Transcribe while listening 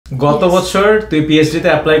গত বছর তুই পিএইচডি তে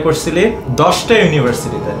অ্যাপ্লাই করছিলি 10টা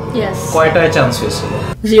ইউনিভার্সিটিতে কয়টায় চান্স হয়েছিল?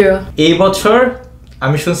 0 এই বছর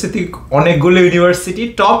আমি শুনছি তুই অনেকগুলো ইউনিভার্সিটি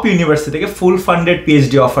টপ ইউনিভার্সিটি থেকে ফুল ফান্ডেড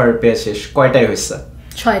পিএইচডি অফার পেয়েছিস, কয়টায় হয়েছে?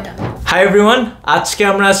 6টা। হাই এভরিওয়ান, আজকে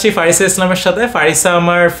আমরা আছি ফারিসা ইসলামের সাথে। ফারিসা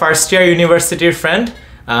আমার ফার্স্ট ইয়ার ইউনিভার্সিটির ফ্রেন্ড।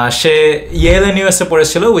 সে ইয়েল ইউএসএ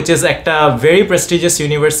পড়েছিল, উইচ ইজ একটা ভেরি প্রেস্টিজিয়াস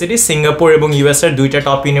ইউনিভার্সিটি। সিঙ্গাপুর এবং ইউএস এর দুইটা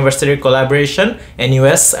টপ ইউনিভার্সিটির কোলাবোরেশন,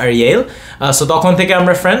 এনইউএস আর ইয়েল। সো তখন থেকে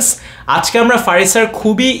আমরা ফ্রেন্ডস। আজকে আমরা ফারিসার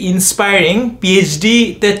খুবই ইন্সপায়ারিং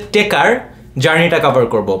পিএইচডিতে টেকার জার্নিটা কভার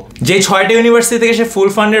করব। যে 6টা ইউনিভার্সিটি থেকে সে ফুল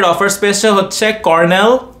ফান্ডেড অফার্স পেয়েছে হচ্ছে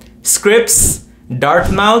colonel, Scripps,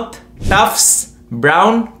 Dartmouth, Tufts,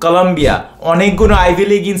 brown, Colombia, অনেকগুলো আইভি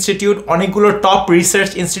লিগ ইনস্টিটিউট, অনেকগুলো টপ রিসার্চ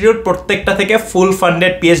ইনস্টিটিউট, প্রত্যেকটা থেকে ফুল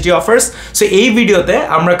ফান্ডেড পিএইচডি অফার্স। সো এই ভিডিওতে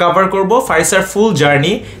আমরা কভার করব ফারিসার ফুল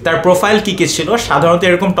জার্নি, তার প্রোফাইল কী কী ছিল, সাধারণত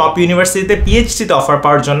এরকম টপ ইউনিভার্সিটিতে পিএইচডিতে অফার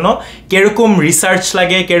পাওয়ার জন্য কিরকম রিসার্চ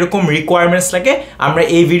লাগে, কিরকম রিকোয়ারমেন্টস লাগে, আমরা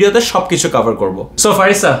এই ভিডিওতে সব কিছু কভার করব। সো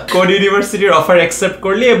ফারিসা, কোন ইউনিভার্সিটির অফার অ্যাকসেপ্ট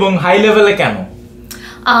করলি এবং হাই লেভেলে কেন?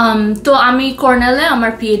 তো আমি কর্নেলে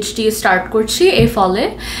আমার পিএইচডি স্টার্ট করছি এই ফলে,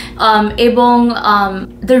 এবং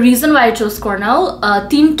the reason why I choose colonel,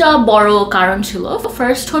 3টা বড় কারণ ছিল।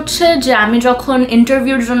 ফার্স্ট হচ্ছে যে আমি যখন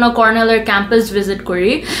ইন্টারভিউর জন্য কর্নেলের ক্যাম্পাস ভিজিট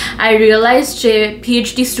করি, আই রিয়েলাইজ যে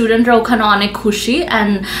পিএইচডি স্টুডেন্টরা ওখানে অনেক খুশি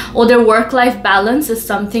অ্যান্ড ওদের work life balance is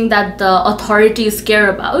something that the authorities care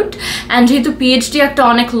about. And যেহেতু পিএইচডি একটা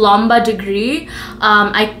অনেক লম্বা degree,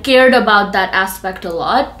 I cared about that aspect আ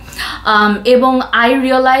লট। এবং আই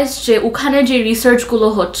রিয়েলাইজ যে ওখানে যে রিসার্চগুলো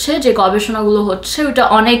হচ্ছে, যে গবেষণাগুলো হচ্ছে, ওটা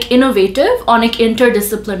অনেক ইনোভেটিভ, অনেক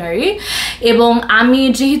ইন্টারডিসিপ্লিনারি। এবং আমি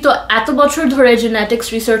যেহেতু এত বছর ধরে জেনেটিক্স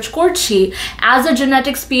রিসার্চ করছি, as a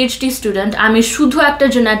genetics PhD student আমি শুধু একটা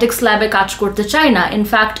জেনেটিক্স ল্যাবে কাজ করতে চাই না।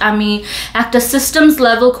 ইনফ্যাক্ট আমি একটা সিস্টেমস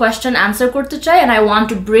লেভেল কোয়েশ্চেন অ্যান্সার করতে চাই, and I want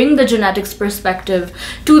to bring the genetics perspective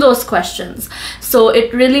to those questions. So it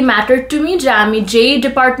really matter to me যে আমি যেই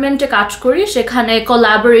ডিপার্টমেন্টে কাজ করি সেখানে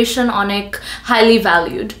কোলাবোরেশন অনেক হাইলি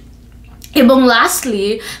ভ্যালুড। এবং lastly,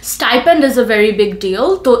 stipend is a very big deal.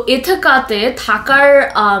 তো ইথেকাতে থাকার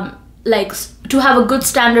like to have a good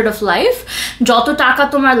standard of life, যত টাকা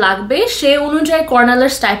তোমার লাগবে সেই অনুযায়ী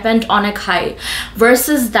কর্নেলের স্টাইপেন্ড অনেক high,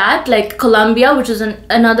 versus that like Columbia, which is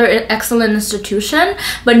another excellent institution,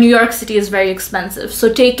 but New York City is very expensive. So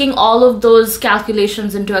taking all of those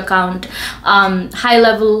calculations into account, high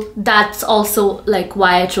level, that's also like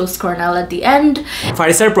why I chose Cornell at the end.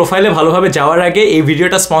 ফারিসার প্রোফাইলে ভালোভাবে যাওয়ার আগে এই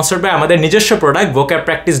ভিডিওটা sponsor by আমাদের নিজস্ব product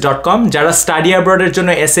vocabpractice.com। যারা study অ্যাব্রডের জন্য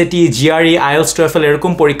এসএটি, জিআরই, আইএলটিএস, টোয়েফল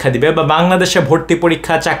এরকম পরীক্ষা দিবে বা বাংলাদেশে ভর্তি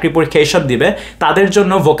পরীক্ষা, চাকরি পরীক্ষা এসব দিবে, তাদের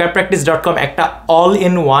জন্য vocabpractice.com একটা all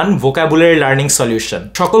in one vocabulary learning solution.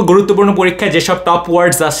 সকল গুরুত্বপূর্ণ পরীক্ষায় যেসব টপ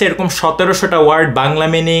ওয়ার্ডস আছে, এরকম 1700টা word, Bangla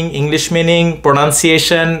meaning, English meaning,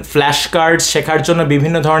 pronunciation, flash cards, শেখার জন্য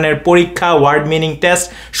বিভিন্ন ধরনের পরীক্ষা, ওয়ার্ড মিনিং টেস্ট,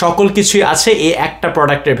 সকল কিছুই আছে এই একটা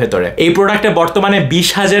প্রোডাক্টের ভেতরে। এই প্রোডাক্টে বর্তমানে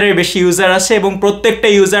 20,000-এর বেশি ইউজার আছে এবং প্রত্যেকটা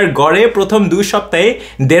ইউজার গড়ে প্রথম 2 সপ্তাহে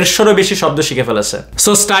 150-রও বেশি শব্দ শিখে ফেলেছে।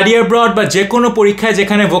 সো স্টাডি অ্যাব্রড বা যে কোনো পরীক্ষায়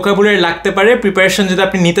যেখানে ভোকাবুলারি লাগতে পারে, প্রিপারেশন যদি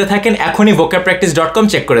আপনি নিতে থাকেন, এখনই vocabpractice.com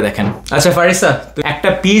চেক করে দেখেন। আচ্ছা ফারিসা, একটা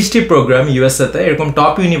পিএইচডি প্রোগ্রাম ইউএসএ তে এরকম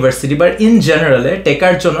টপ ইউনিভার্সিটি বা ইন জেনারেলে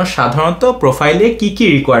টেকার জন্য সাধারণত প্রোফাইলে কি কি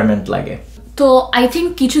রিকোয়ারমেন্ট লাগে? তো আই থিঙ্ক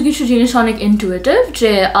কিছু কিছু জিনিস অনেক ইনটুইটিভ,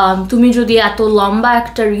 যে তুমি যদি এত লম্বা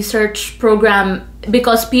একটা research programme,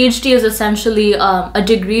 because PhD is essentially a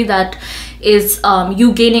degree that is you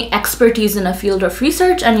gaining expertise in a field of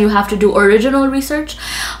research and you have to do original research.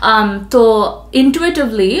 So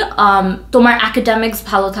intuitively tomar academics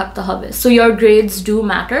bhalo thakte hobe, so your grades do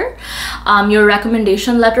matter, your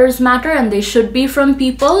recommendation letters matter, and they should be from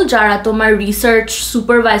people jara tomar research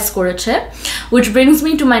supervise koreche. Which brings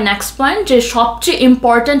me to my next point, je shobche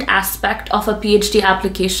important aspect of a PhD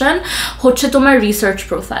application hocche tomar research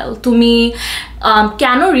profile. Tumi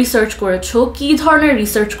কেন research করেছো, কি ধরনের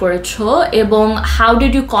research করেছো, এবং how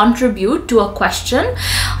did you contribute to a question.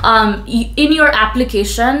 In your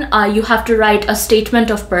application you have to write a statement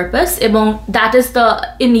of purpose, এবং that is the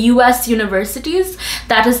in US universities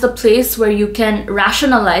that is the place were you can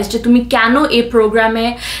র্যাশনালাইজ যে তুমি কেন এই প্রোগ্রামে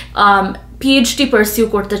PhD pursue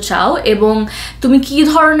করতে চাও এবং তুমি কি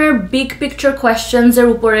ধরনের বিগ পিকচার কোয়েশ্চেন্সের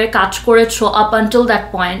উপরে কাজ করেছো up until that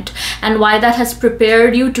point, and why that has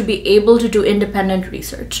prepared you two be able to do independent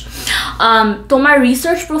research. তোমার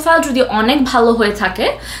রিসার্চ প্রোফাইল যদি অনেক ভালো হয়ে থাকে,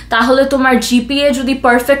 তাহলে তোমার জিপিএ যদি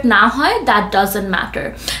পারফেক্ট না হয়, that doesn't matter,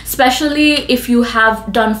 specially if you have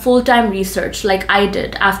done full time research like I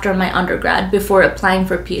did after my undergrad before applying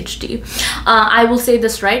for PhD. I will say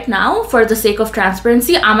this right now for the sake of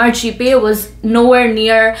transparency, আমার GPA was was nowhere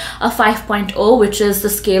near a 5.0, which is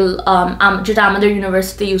the scale যেটা আমাদের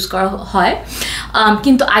university use করা হয়,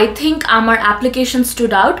 কিন্তু I think আমার application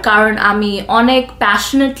stood out কারণ আমি অনেক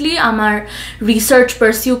passionately আমার research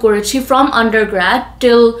pursue করেছি from undergrad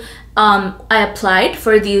till I applied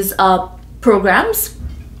for these programs.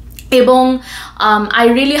 এবং I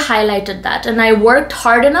really highlighted that, and I worked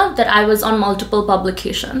hard enough that I was on multiple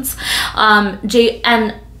publications. And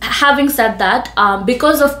having said that,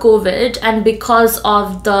 because of COVID and because of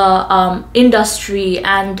the industry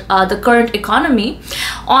and the current economy,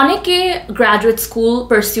 অনেকে graduate school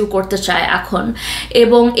pursue করতে চায় এখন,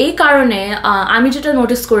 এবং এই কারণে আমি যেটা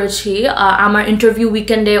notice করেছি আমার ইন্টারভিউ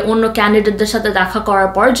উইকেন্ডে অন্য ক্যান্ডিডেটদের সাথে দেখা করার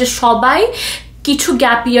পর, যে সবাই কিছু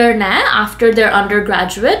গ্যাপ ইয়ার নেয় after their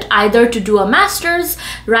undergraduate, either to do a master's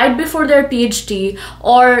right before their PhD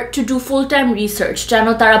or to do full-time research, যেন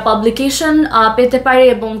তারা পাবলিকেশন পেতে পারে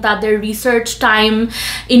এবং তাদের রিসার্চ টাইম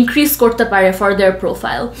ইনক্রিজ করতে পারে for their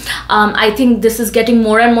profile. I think this is getting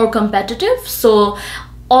more and more competitive, so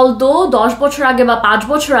although 10 বছর আগে বা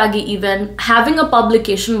 5 বছর আগে even having a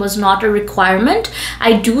publication was not a requirement,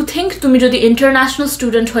 I do think তুমি যদি international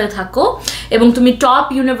student হয়ে থাকো এবং তুমি top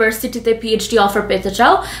universityতে PhD offer পেতে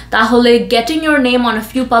চাও, তাহলে getting your name on a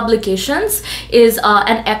few publications is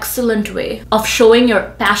an excellent way of showing your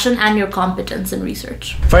passion and your competence in research.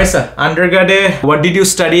 Fahrisa, undergrad what did you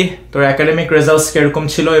study? তোর academic results কিরকম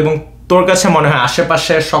ছিল, এবং তোর কাছে মনে হয়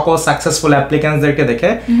আশেপাশে সকল সাকসেসফুল অ্যাপ্লিক্যান্টসদেরকে দেখে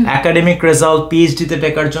একাডেমিক রেজাল্ট পিএইচডি তে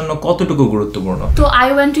টেকার জন্য কতটুকু গুরুত্বপূর্ণ? তো I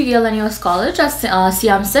went to Yale and US College as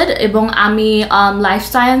Seeam said, এবং আমি লাইফ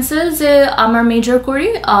সায়েন্সেস এ আমার মেজর করি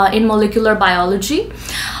in molecular biology,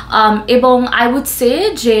 এবং I would say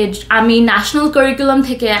যে আমি ন্যাশনাল কারিকুলাম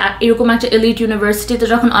থেকে এরকম একটা এলিট ইউনিভার্সিটিতে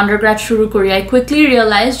যখন আন্ডারগ্র্যাড শুরু করি, I quickly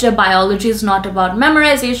realized যে biology is not about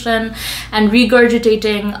memorization and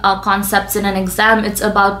regurgitating concepts in an exam. It's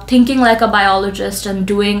about thinking like a biologist and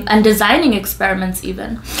doing and designing experiments even.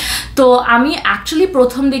 তো আমি actually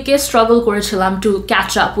প্রথম দিকে struggle করেছিলাম to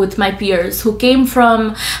catch up with my peers who came from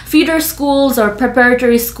feeder schools or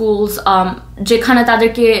preparatory schools, যেখানে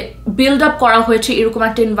তাদেরকে build up করা হয়েছে এরকম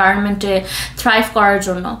একটা এনভায়রনমেন্টে থ্রাইভ করার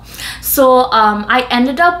জন্য. So I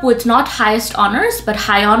ended up with not highest honors but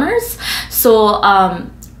high honors. So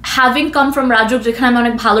having come from Rajuk, যেখানে আমি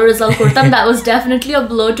অনেক ভালো রেজাল্ট করতাম, that was definitely a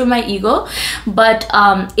blow to my ego, but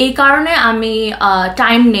এই কারণে আমি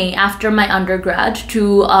time নেই after my undergrad to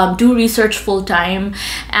do research full time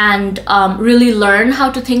and really learn how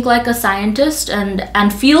to think like a scientist and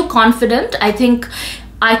feel confident. I think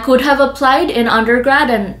I could have applied in undergrad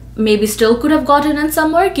and maybe still could have gotten in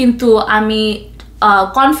somewhere, কিন্তু আমি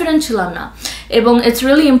confident ছিলাম না, এবং it's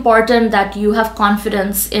really important that you have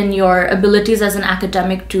confidence in your abilities as an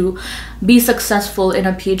academic to be successful in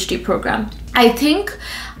a PhD program. I think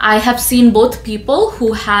I have seen both people who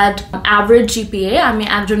had average GPA. আমি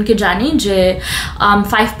একজনকে জানি যে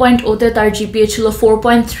 5.0 তে তার GPA ছিল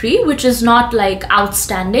 4.3, which is not like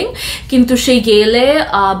outstanding, কিন্তু সে গেলে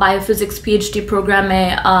biophysics PhD প্রোগ্রামে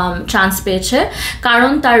চান্স পেয়েছে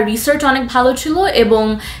কারণ তার রিসার্চ অনেক ভালো ছিল এবং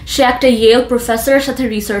সে একটা ইয়েল প্রফেসরের সাথে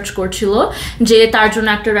রিসার্চ করছিল যে তার জন্য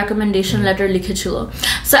একটা রেকমেন্ডেশন লেটার লিখেছিল.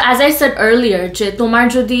 So as I said earlier, যে তোমার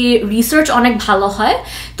যদি রিসার্চ অনেক ভালো হয়,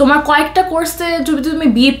 তোমার কয়েকটা কোর্সে যদি তুমি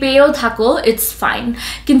বি পেয়েও থাকো, ইটস ফাইন,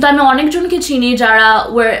 কিন্তু আমি অনেকজনকে চিনি যারা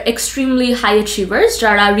ওয়ার এক্সট্রিমলি হাই অ্যাচিভার্স,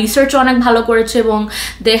 যারা রিসার্চ অনেক ভালো করেছে এবং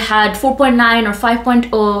they had 4.9 or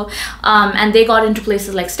 5.0 and they got into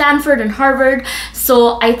places like Stanford and Harvard. So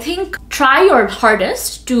I think try your hardest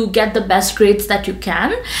to get the best grades that you can,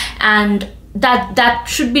 and that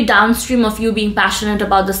should be downstream of you being passionate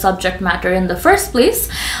about the subject matter in the first place.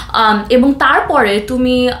 এবং তারপরে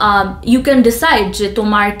তুমি you can decide যে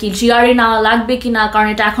তোমার কি GRE নেওয়া লাগবে কিনা, কারণ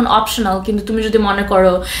এটা এখন অপশনাল, কিন্তু তুমি যদি মনে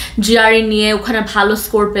করো GRE নিয়ে ওখানে ভালো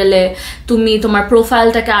স্কোর পেলে তুমি তোমার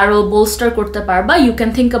প্রোফাইলটাকে আরো বোলস্টার করতে পারবা, you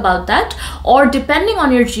can think about that, or depending on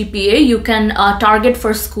your GPA you can target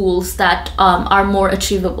for schools that are more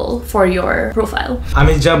achievable for your profile.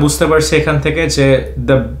 আমি যা বুঝতে পারছি এখান থেকে যে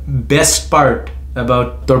the best part about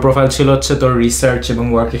তোর প্রোফাইল ছিল হচ্ছে তোর রিসার্চ এবং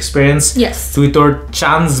ওয়ার্ক এক্সপেরিয়েন্স. তুই তোর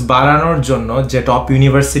চান্স বাড়ানোর জন্য যে টপ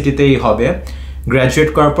ইউনিভার্সিটিতেই হবে, গ্র্যাজুয়েট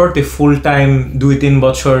করার পর তুই ফুল টাইম 2-3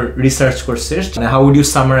 বছর রিসার্চ করছিস. হাউ উড ইউ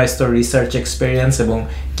সামারাইজ তোর রিসার্চ এক্সপেরিয়েন্স এবং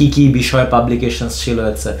কি কি বিষয়ে পাবলিকেশনস ছিল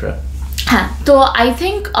এটসেট্রা? হ্যাঁ, তো I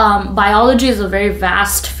think biology is a very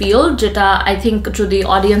vast field, যেটা আই থিঙ্ক যদি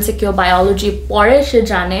অডিয়েন্সে কেউ বায়োলজি পড়ে সে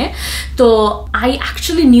জানে. তো I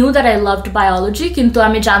actually knew that I loved biology, কিন্তু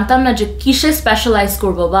আমি জানতাম না যে কিসে স্পেশালাইজ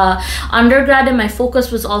করবো, বা আন্ডারগ্র্যাডে মাই focus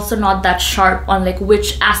was also not that sharp on like which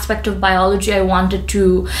aspect of biology I wanted to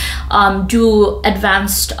do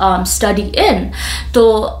advanced study in. তো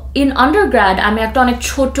in undergrad আমি একটা অনেক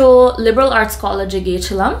ছোট liberal arts college এ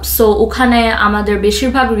গিয়েছিলাম, so ওখানে আমাদের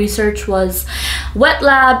বেশিরভাগ research was wet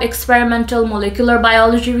lab experimental molecular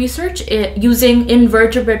biology research using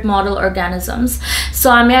invertebrate model organisms. So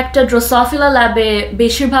আমি একটা Drosophila lab এ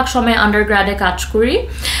বেশিরভাগ সময় undergrad এ কাজ করি,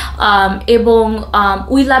 এবং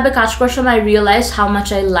ওই lab এ কাজ করার সময় I realized how much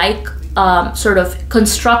I like sort of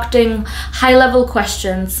constructing high-level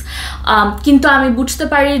questions. কিন্তু আমি বুঝতে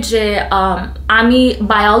পারি যে আমি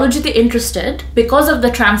biology তে interested because of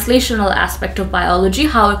the translational aspect of biology,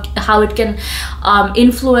 how it can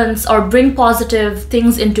influence or bring positive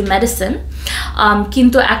things into medicine.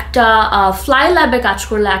 কিন্তু একটা fly lab এ কাজ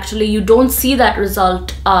করলে actually you don't see that result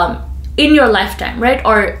in your lifetime, right?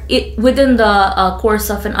 Or within the course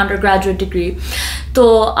of an undergraduate degree. So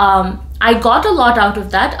I got a lot out of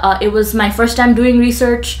that. It was my first time doing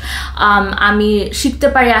research. আমি শিখতে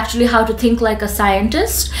পারি actually how to think like a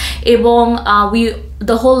scientist, এবং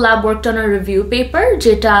the whole lab worked on a review paper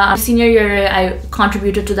jeta senior year I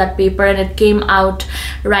contributed to that paper, and it came out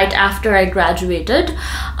right after I graduated.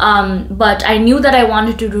 But I knew that I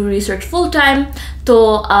wanted to do research full time, so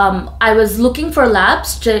I was looking for labs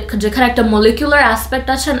jekhane ekta molecular aspect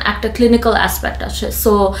ache and ekta clinical aspect ache.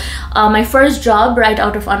 So my first job right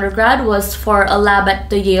out of undergrad was for a lab at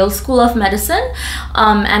the Yale School of Medicine,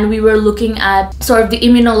 and we were looking at sort of the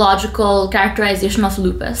immunological characterization of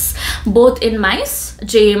lupus, both in mice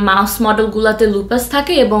যে mouse model গুলাতে lupus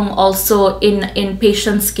থাকে, এবং also in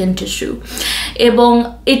patient skin tissue, এবং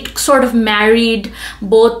it sort of married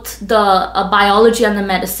both the biology and the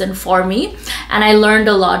medicine for me, and I learned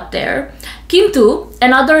a lot there. Kintu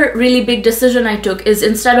another really big decision I took is,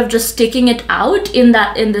 instead of just sticking it out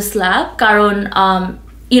in this lab, karon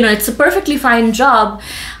you know, it's a perfectly fine job,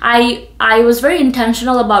 I was very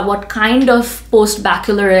intentional about what kind of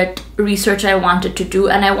post-baccalaureate research I wanted to do,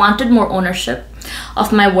 and I wanted more ownership of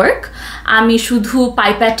my work. আমি শুধু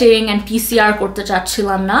pipetting and PCR করতে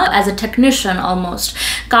চাচ্ছিলাম না as a technician almost,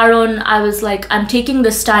 কারণ I was like, I'm taking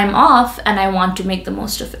this time off and I want to make the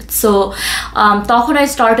most of it. So তখন I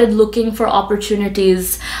started looking for opportunities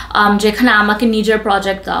যেখানে আমাকে নিজের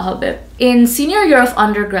project দেওয়া হবে. In senior year of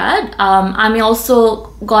undergrad, I also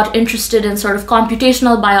got interested in sort of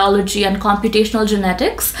computational biology and computational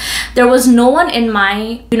genetics. There was no one in my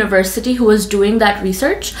university who was doing that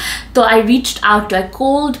research, so I reached out to, I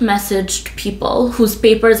cold messaged people whose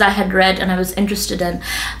papers I had read and I was interested in.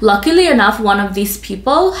 Luckily enough, one of these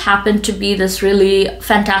people happened to be this really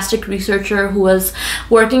fantastic researcher who was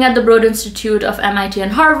working at the Broad Institute of MIT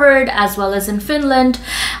and Harvard, as well as in Finland,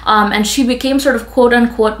 and she became sort of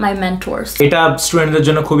quote-unquote my mentor. এটা স্টুডেন্টদের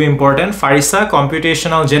জন্য খুবই important. Farisa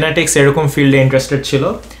computational genetics এরকম ফিল্ডে interested ছিল।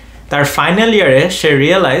 তার final ইয়ারে সে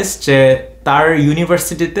realise যে তার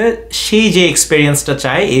ইউনিভার্সিটিতে সেই যে এক্সপিরিয়েন্সটা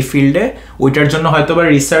চায় এই ফিল্ডে, ওইটার জন্য হয়তো বা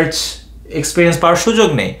রিসার্চ এক্সপিরিয়েন্স পাওয়ার সুযোগ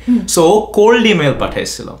নেই। So cold email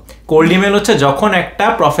পাঠাইছিল। Cold email হচ্ছে যখন একটা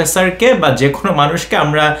প্রফেসরকে বা যে কোনো মানুষকে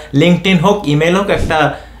আমরা লিঙ্কডইন হোক ইমেল হোক একটা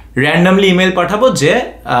র্যান্ডমলি ইমেল পাঠাবো যে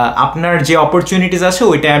আপনার যে অপরচুনিটিস আছে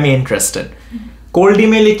ওইটাই আমি ইন্টারেস্টেড। কোল্ড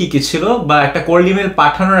ইমেলে কি কি ছিল, বা একটা কোল্ড ইমেল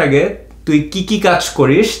পাঠানোর আগে তুই কি কি কাজ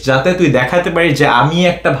করিস যাতে তুই দেখাতে পারিস যে আমি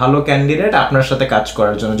একটা ভালো ক্যান্ডিডেট আপনার সাথে কাজ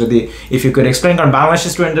করার জন্য, যদি ইফ ইউ কুড এক্সপ্লেইন, কারণ বাংলাদেশি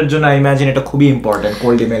স্টুডেন্টদের জন্য আই ইমাজিন এটা খুবই ইম্পর্টেন্ট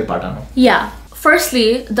কোল্ড ইমেল পাঠানো। Firstly,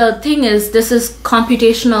 the thing is, this is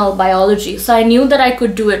computational biology, so I knew that I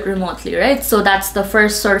could do it remotely, right? So that's the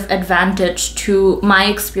first sort of advantage to my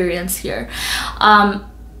experience here.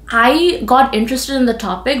 I got interested in the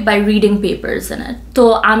topic by reading papers in it. So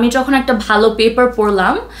আমি যখন একটা ভালো paper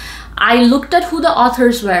পড়লাম, I looked at who the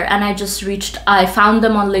authors were and I found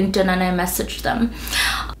them on LinkedIn and I messaged them.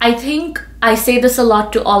 I think I say this a lot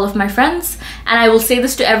to all of my friends, and I will say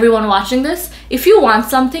this to everyone watching this. If you want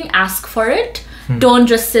something, ask for it. Don't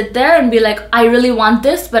just sit there and be like, I really want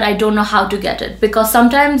this, but I don't know how to get it. Because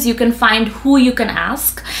sometimes you can find who you can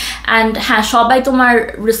ask. And shobai tomar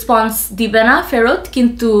response dibe na ferot,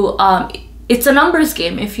 kintu it's a numbers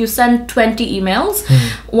game. If you send 20 emails,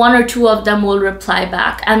 one or two of them will reply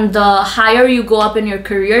back. And the higher you go up in your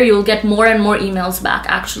career, you'll get more and more emails back,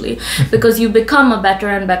 actually, because you become a better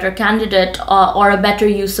and better candidate or a better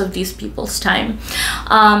use of these people's time.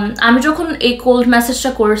 আমি যখন এই cold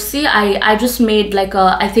message-টা করছি, I just made like a,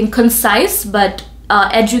 I think, concise but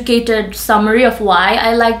educated summary of why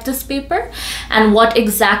I liked this paper and what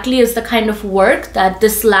exactly is the kind of work that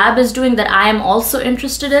this lab is doing that I am also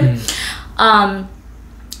interested in.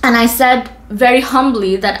 And I said very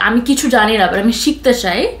humbly that আমি কিছু জানি না, but আমি শিখতে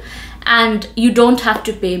চাই, and you don't have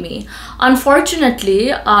to pay me. Unfortunately,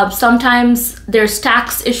 sometimes there's tax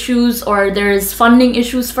issues or there's funding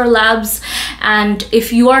issues for labs, and if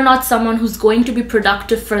you are not someone who's going to be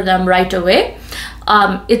productive for them right away,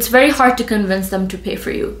 it's very hard to convince them to pay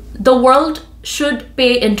for you. The world should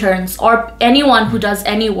pay interns or anyone who does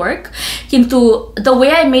any work. Kintu the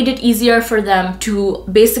way I made it easier for them to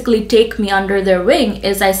basically take me under their wing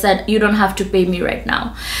is I said, you don't have to pay me right now.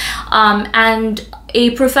 And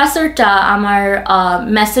a professor ta amar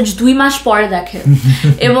message 2 মাস পরে দেখে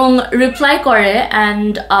এবং reply করে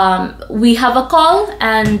and we have a call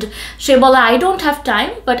and she bola I don't have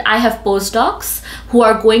time but I have postdocs who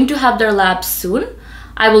are going to have their labs soon.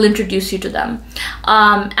 I will introduce you to them.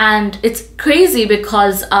 And it's crazy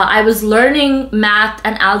because I was learning math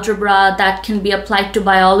and algebra that can be applied to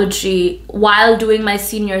biology while doing my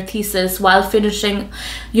senior thesis, while finishing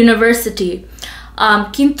university.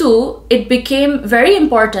 Kintu it became very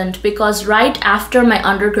important because right after my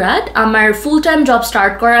undergrad, amar full-time job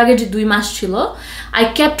start korar age je 2 mass chilo, I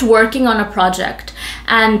kept working on a project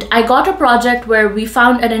and I got a project where we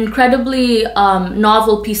found an incredibly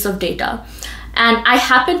novel piece of data. And I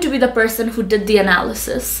happened to be the person who did the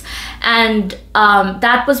analysis. And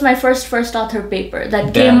that was my first author paper that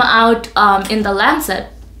came out in the Lancet.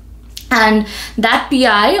 And that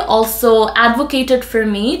PI also advocated for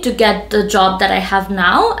me to get the job that I have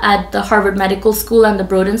now at the Harvard Medical School and the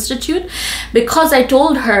Broad Institute because I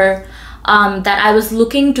told her that I was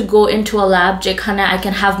looking to go into a lab jekhane I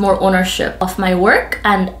can have more ownership of my work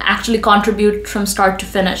and actually contribute from start to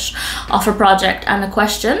finish of a project and a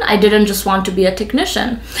question. I didn't just want to be a technician.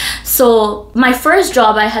 So my first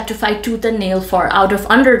job I had to fight tooth and nail for out of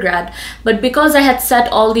undergrad, but because I had set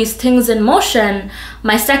all these things in motion,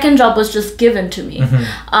 my second job was just given to me.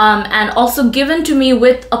 And also given to me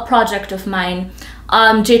with a project of mine.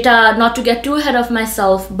 Jeta, not to get too ahead of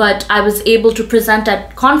myself, but I was able to present at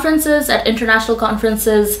conferences, at international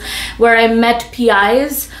conferences, where I met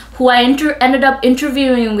PIs who I ended up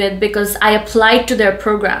interviewing with because I applied to their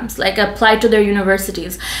programs, like I applied to their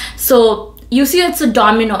universities. So you see, it's a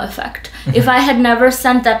domino effect. If I had never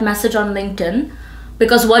sent that message on LinkedIn,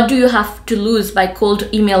 because what do you have to lose by cold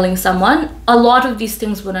emailing someone? A lot of these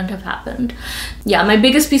things wouldn't have happened. Yeah, my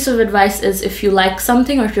biggest piece of advice is if you like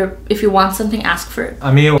something or if you want something, ask for it.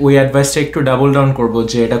 আমি ওই অ্যাডভাইসটা একটু double down করব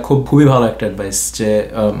যে এটা খুবই ভালো একটা advice যে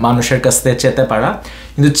মানুষের কাছ থেকে চেতে পারা,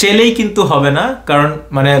 কিন্তু চেলেই কিন্তু হবে না, কারণ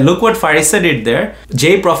মানে লুক হোয়াট ফারিসা ডিড দেয়ার।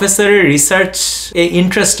 যেই প্রফেসরের রিসার্চ এ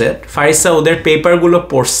ইন্টারেস্টেড, ফারিসা ওদের পেপারগুলো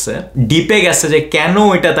পড়ছে, ডিপে গেছে যে কেন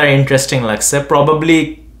ওইটা তার ইন্টারেস্টিং লাগছে, প্রবাবলি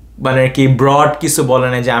মানে কি ব্রড কিছু বলে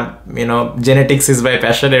না যে জেনেটিক্স ইজ বাই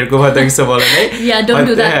প্যাশন এরকম হয়তো কিছু বলে নাই,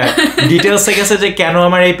 ডিটেলসে গেছে যে কেন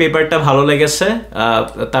আমার এই পেপারটা ভালো লেগেছে,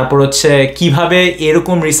 তারপর হচ্ছে কিভাবে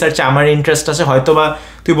এরকম রিসার্চ আমার ইন্টারেস্ট আছে, হয়তোবা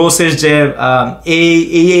তুই বলছিস যে এই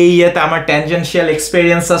ইয়েতে আমার ট্যানজেন্সিয়াল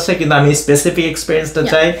এক্সপিরিয়েন্স আছে কিন্তু আমি স্পেসিফিক এক্সপিরিয়েন্সটা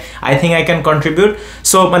চাই, I think I can contribute.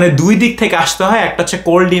 So মানে দুই দিক থেকে আসতে হয়, একটা হচ্ছে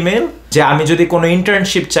কোল্ড ইমেল যে আমি যদি কোনো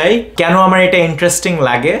ইন্টার্নশিপ চাই কেন আমার এটা ইন্টারেস্টিং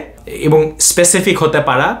লাগে এবং স্পেসিফিক হতে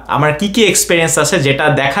পারা, আমার কি কি এক্সপিরিয়েন্স আছে যেটা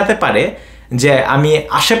দেখাতে পারে যে আমি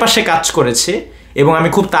আশেপাশে কাজ করেছি এবং আমি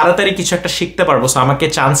খুব তাড়াতাড়ি কিছু একটা শিখতে পারবো, সো আমাকে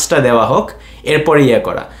চান্সটা দেওয়া হোক, এরপরে ইয়ে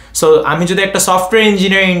করা। সো আমি যদি একটা সফটওয়্যার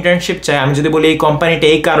ইঞ্জিনিয়ারিং ইন্টার্নশিপ চাই, আমি যদি বলি এই কোম্পানিটা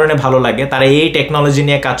এই কারণে ভালো লাগে, তারা এই টেকনোলজি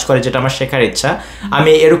নিয়ে কাজ করে যেটা আমার শেখার ইচ্ছা,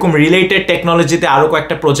 আমি এরকম রিলেটেড টেকনোলজিতে আরও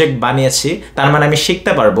কয়েকটা প্রজেক্ট বানিয়েছি, তার মানে আমি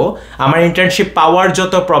শিখতে পারবো। আমার ইন্টার্নশিপ পাওয়ার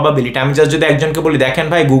যত প্রবাবিলিটি, আমি যদি একজনকে বলি দেখেন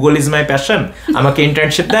ভাই গুগল ইজ মাই প্যাশন, আমাকে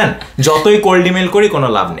ইন্টার্নশিপ দেন, যতই কোল্ড ইমেল করি কোনো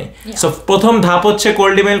লাভ নেই। সো প্রথম ধাপ হচ্ছে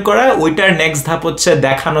কোল্ড ইমেল করা, ওইটার নেক্সট ধাপ হচ্ছে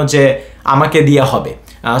দেখানো যে আমাকে দেওয়া হবে।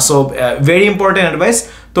 So very important advice.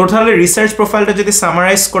 তোর তাহলে রিসার্চ প্রোফাইলটা যদি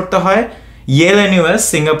সামারাইজ করতে হয়, ইয়েল এনইউএস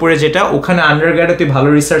সিঙ্গাপুরে যেটা, ওখানে আন্ডারগ্রেডে তুই ভালো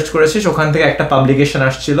রিসার্চ করেছিস, ওখান থেকে একটা পাবলিকেশন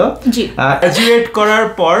আসছিল। গ্রাজুয়েট করার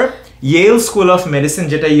পর ইয়েল স্কুল অফ মেডিসিন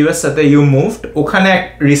যেটা ইউএস সাথে ইউ মুভড, ওখানে এক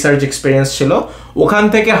রিসার্চ এক্সপিরিয়েন্স ছিল, ওখান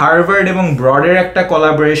থেকে হার্ভার্ড এবং ব্রডের একটা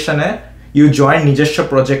কোলাবোরেশনে ইউ জয়েন নিজস্ব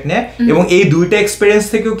প্রজেক্ট নিয়ে, এবং এই দুইটা এক্সপিরিয়েন্স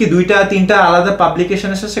থেকেও কি 2-3টা আলাদা পাবলিকেশন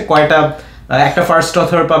এসেছে, কয়টা একটা ফার্স্ট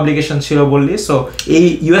অথর পাবলিকেশন ছিল বললি, সো এই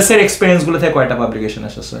ইউএস এর এক্সপেরিয়েন্স গুলো থেকে কয়টা পাবলিকেশন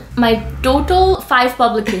এসেছে? My total 5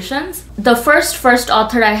 publications. The first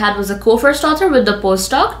author I had was a co-first author with the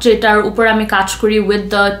postdoc, যেটার উপর আমি কাজ করি with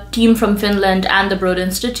the team from Finland and the Broad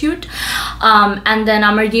Institute. And then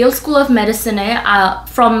আমার Yale School of Medicine,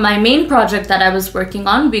 from my main project that I was working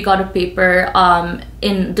on, we got a paper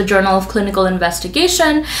in the Journal of Clinical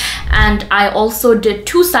Investigation, and I also did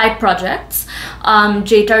 2 side projects.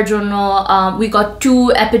 যেটার জন্য we got 2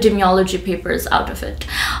 epidemiology papers out of it,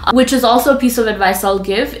 which is also a piece of advice I'll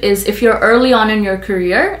give, is if you're early on in your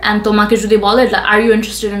career and tomake jodi bole are you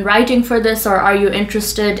interested in writing for this, or are you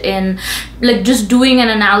interested in like just doing an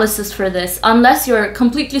analysis for this, unless you're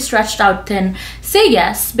completely stretched out thin, say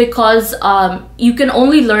yes, because you can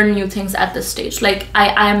only learn new things at this stage. Like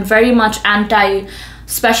I am very much anti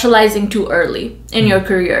specializing too early in your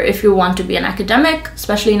career if you want to be an academic,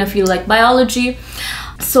 especially in a field like biology.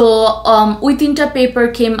 So we tinta paper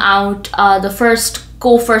came out. The first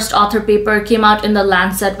author paper came out in the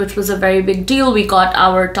Lancet, which was a very big deal. We got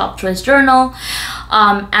our top choice journal,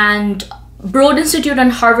 and Broad Institute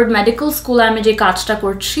and Harvard Medical School আমি যে কাজটা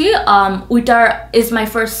করছি ওইটার is my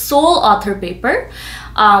first sole author paper,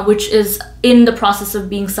 which is in the process of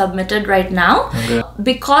being submitted right now. Okay.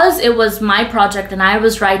 Because it was my project and I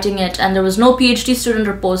was writing it, and there was no PhD student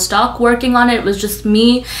or postdoc working on it. It was just me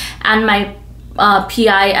and my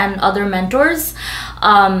PI and other mentors.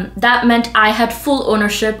 That meant I had full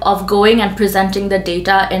ownership of going and presenting the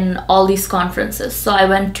data in all these conferences. So I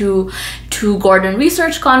went to two Gordon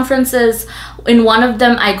research conferences. In one of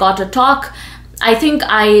them, I got a talk. I think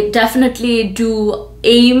I definitely do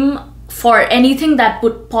aim for anything that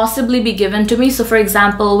would possibly be given to me. So for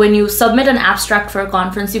example, when you submit an abstract for a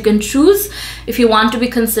conference, you can choose if you want to be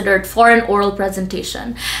considered for an oral presentation.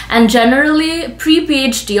 And generally,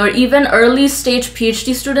 pre-PhD or even early stage PhD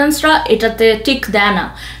students ra etate tick deয় na,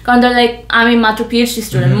 karon they're like, ami matro PhD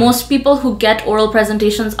student. Most people who get oral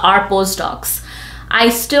presentations are postdocs. I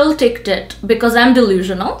still ticked it because I'm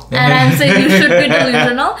delusional and I'm saying you should be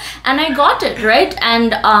delusional, and I got it, right? And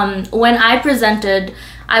when I presented,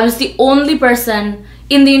 I was the only person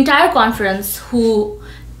in the entire conference who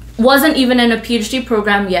wasn't even in a PhD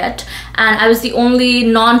program yet, and I was the only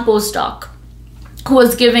non-postdoc who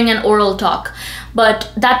was giving an oral talk. But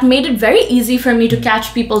that made it very easy for me to catch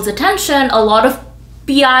people's attention. A lot of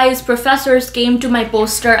PIs, professors came to my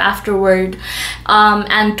poster afterward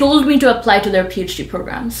and told me to apply to their PhD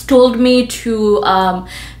programs, told me to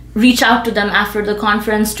reach out to them after the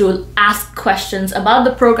conference to ask questions about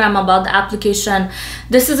the program, about the application.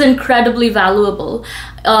 This is incredibly valuable,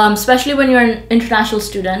 especially when you're an international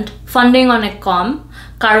student. Funding অনেক কম,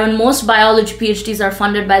 কারণ most biology PhDs are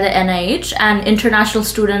funded by the NIH, and international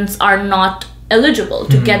students are not eligible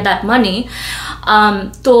to get that money.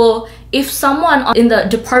 So if someone in the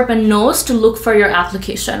department knows to look for your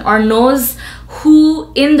application or knows who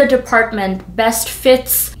in the department best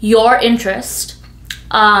fits your interest,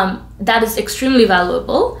 that is extremely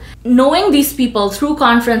valuable. Knowing these people through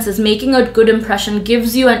conferences, making a good impression,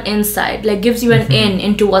 gives you an insight, like gives you an in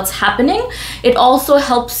into what's happening. It also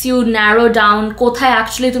helps you narrow down kothay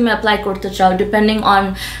actually tumi apply korte chao, depending on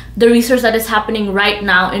the research that is happening right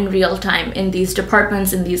now in real time in these departments,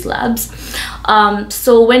 in these labs.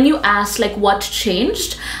 So when you ask like what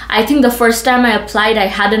changed, I think the first time I applied, I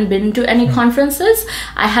hadn't been to any conferences.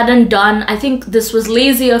 I hadn't done, I think this was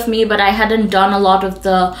lazy of me, but I hadn't done a lot of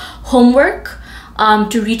the homework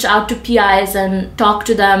to reach out to PIs and talk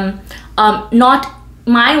to them, not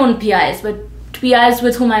my own PIs, but PIs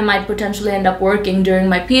with whom I might potentially end up working during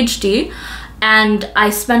my PhD. And I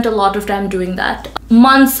spent a lot of time doing that.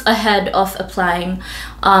 Months ahead of applying.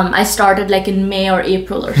 I started like in May or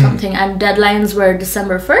April or something, and deadlines were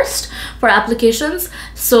December 1st for applications.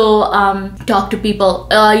 So talk to people.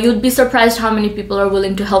 You'd be surprised how many people are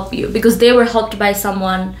willing to help you because they were helped by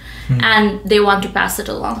someone and they want to pass it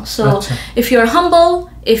along. So if you're humble,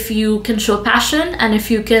 if you can show passion, and if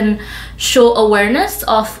you can show awareness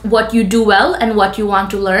of what you do well and what you want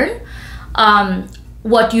to learn,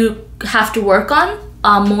 what you have to work on,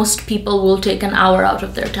 most people will take an hour out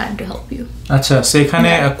of their time to help you. আচ্ছা,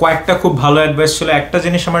 সেখানে কয়েকটা খুব ভালো advice ছিল। একটা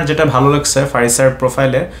জিনিস আমার যেটা ভালো লাগছে ফারিসার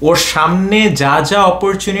প্রোফাইলে, ওর সামনে যা যা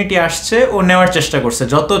অপরচুনিটি আসছে ও নেওয়ার চেষ্টা করছে,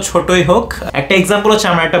 যত ছোটই হোক। একটা এক্সাম্পল হচ্ছে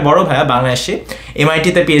আমার একটা বড় ভাইয়া বাংলাদেশি,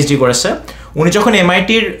 এমআইটিতে পিএইচডি করেছে। উনি যখন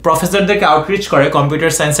এমআইটির প্রফেসরদেরকে আউটরিচ করে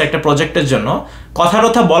কম্পিউটার সায়েন্সের একটা প্রজেক্টের জন্য, কথা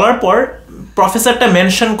বলার পর প্রফেসরটা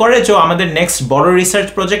মেনশন করে যে আমাদের নেক্সট বড় রিসার্চ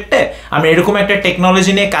প্রজেক্টে আমি এরকম একটা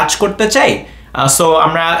টেকনোলজি নিয়ে কাজ করতে চাই, সো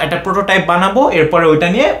আমরা একটা প্রোটোটাইপ বানাবো, এরপরে ওইটা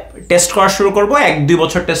নিয়ে টেস্ট করা শুরু করবো, 1-2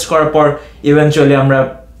 বছর টেস্ট করার পর ইভেনচুয়ালি আমরা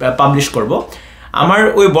পাবলিশ করব। আমার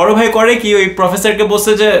ওই বড় ভাই করে কি, ওই প্রফেসরকে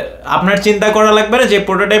বলছে যে আপনার চিন্তা করা লাগবে না, যে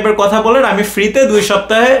প্রোটোটাইপের কথা বলেন আমি ফ্রিতে 2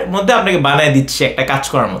 সপ্তাহের মধ্যে আপনাকে বানায় দিচ্ছি একটা কাজ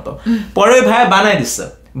করার মতো। পরে ওই ভাই বানায়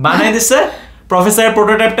দিচ্ছে প্রফেসরের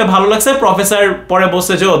প্রোটোটাইপটা ভালো লাগছে, প্রফেসর পরে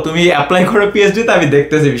বলছে যে তুমি অ্যাপ্লাই করো পিএইচডিতে, আমি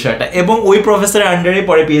দেখতেছি বিষয়টা, এবং ওই প্রফেসরের আন্ডারে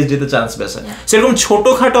পরে পিএইচডিতে চান্স পেয়েছে। সেরকম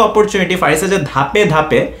ছোটখাটো অপরচুনিটি ফারিসা যে ধাপে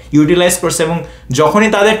ধাপে ইউটিলাইজ করছে, এবং যখনই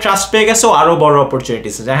তাদের ট্রাস্ট পেয়ে গেছে ও আরো বড়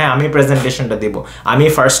অপরচুনিটিস, যে হ্যাঁ আমি প্রেজেন্টেশনটা দিব, আমি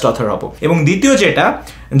ফার্স্ট অথর হব। এবং দ্বিতীয় যেটা,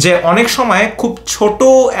 যে অনেক সময় খুব ছোট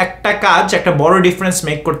একটা কাজ একটা বড় ডিফারেন্স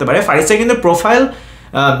মেক করতে পারে। ফারিসা কিন্তু প্রোফাইল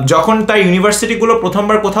যখন তার ইউনিভার্সিটিগুলো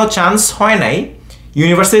প্রথমবার কোথাও চান্স হয় নাই,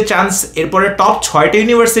 ইউনিভার্সিটির চান্স এরপরে টপ 6টা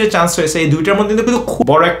ইউনিভার্সিটির চান্স হয়েছে, এই দুইটার মধ্যে কিন্তু খুব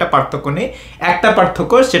বড় একটা পার্থক্য নেই। একটা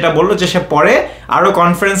পার্থক্য সেটা বললো যে সে পরে আরো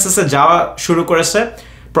কনফারেন্সেসে যাওয়া শুরু করেছে,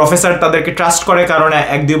 প্রফেসর তাদেরকে ট্রাস্ট করে কারণ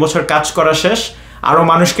 1-2 বছর কাজ করা শেষ, আরো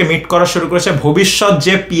মানুষকে মিট করা শুরু করেছে, ভবিষ্যৎ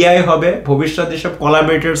যে পিআই হবে, ভবিষ্যৎ যেসব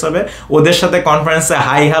কোলাবরেটরস হবে ওদের সাথে কনফারেন্সে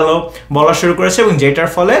হাই হ্যালো বলা শুরু করেছে, এবং যেটার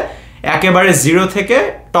ফলে একেবারে জিরো থেকে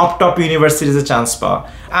টপ ইউনিভার্সিটিতে চান্স পাওয়া।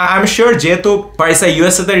 আই এম শিওর যেহেতু ফারিসা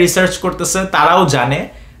ইউএসএ তে রিসার্চ করতেছে তারাও জানে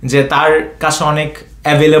যে তার কাছে অনেক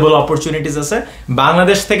অ্যাভেলেবল অপরচুনিটিস আছে।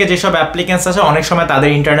 বাংলাদেশ থেকে যেসব অ্যাপ্লিকেন্টস আছে অনেক সময় তাদের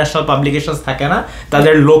ইন্টারন্যাশনাল পাবলিকেশনস থাকে না,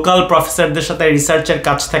 তাদের লোকাল প্রফেসরদের সাথে রিসার্চের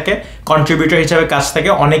কাজ থাকে, কন্ট্রিবিউটর হিসেবে কাজ থাকে।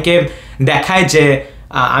 অনেকে দেখায় যে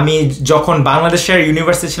আমি যখন বাংলাদেশের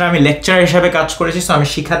ইউনিভার্সিটি ছিলাম আমি লেকচারার হিসেবে কাজ করেছি, সো আমি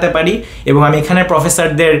শিখাতে পারি, এবং আমি এখানে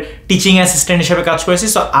প্রফেসরদের টিচিং অ্যাসিস্ট্যান্ট হিসেবে কাজ করেছি।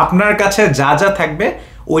 সো আপনার কাছে যা থাকবে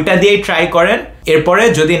ওইটা দিয়েই ট্রাই করেন, এরপরে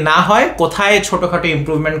যদি না হয় কোথায় ছোটখাটো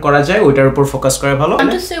ইমপ্রুভমেন্ট করা যায় ওইটার উপর ফোকাস করে ভালো। I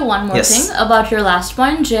want to say one more thing about your last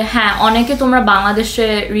point, যে হ্যাঁ অনেকে তোমরা বাংলাদেশে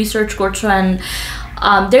রিসার্চ করছো, and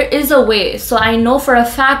there is a way. So I know for a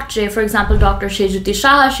fact, for example, Dr.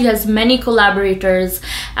 Shah, she has many collaborators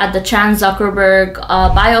at the Chan Zuckerberg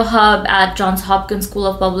Biohub, at Johns Hopkins School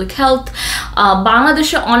of Public Health.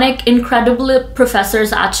 Bangladeshe onek incredible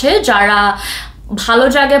professors আছে যারা ভালো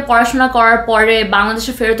জায়গায় পড়াশোনা করার পরে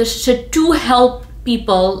বাংলাদেশে ফেরত এসেছে to help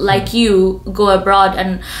people like you go abroad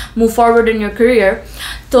and move forward in your career.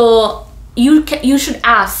 So you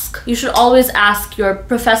should always ask your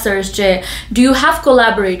professors, do you have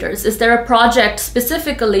collaborators? Is there a project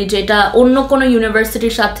specifically jeta onno kono university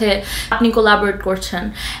সাথে আপনি collaborate করছেন?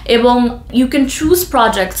 এবং you can choose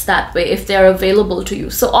projects that way if they are available to you.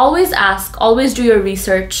 So always ask, always do your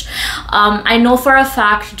research. I know for a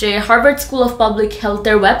fact যে Harvard School of Public Health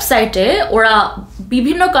their website ওরা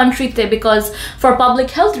বিভিন্ন কান্ট্রিতে, because for public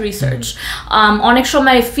health research অনেক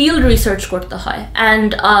সময় field research করতে হয়, and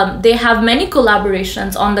they have many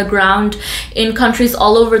collaborations on the ground in countries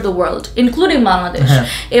all over the world, including Bangladesh.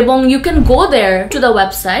 Ebong you can go there to the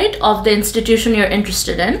website of the institution you're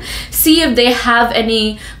interested in, see if they have any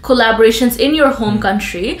collaborations in your home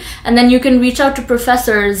country, and then you can reach out to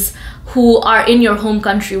professors who are in your home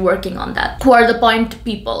country working on that, who are the point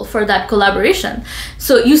people for that collaboration.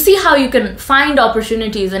 So you see how you can find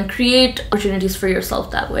opportunities and create opportunities for yourself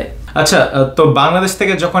that way. আচ্ছা, তো বাংলাদেশ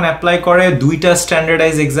থেকে যখন apply করে দুইটা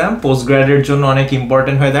standardise exam post গ্রাডের জন্য অনেক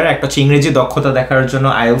important হয়ে দাঁড়ায়। একটা হচ্ছে ইংরেজি দক্ষতা দেখার জন্য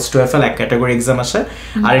IELTS TOEFL এক ক্যাটাগরি এক্সাম আছে,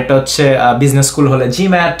 আর একটা হচ্ছে বিজনেস স্কুল হলে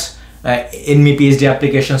GMAT, এনমি PhD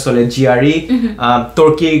অ্যাপ্লিকেশনস হলে GRE। তোর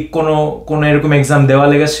কি কোনো এরকম এক্সাম দেওয়া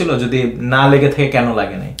লেগেছিল? যদি না লেগে থাকে কেন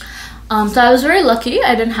লাগে নাই? So I was very lucky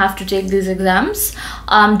I didn't have to take these exams.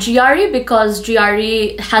 GRE, because GRE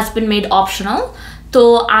has been made optional. তো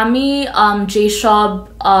আমি যেসব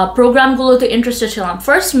প্রোগ্রামগুলোতে ইন্টারেস্টেড ছিলাম,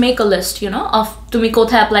 first make a list of তুমি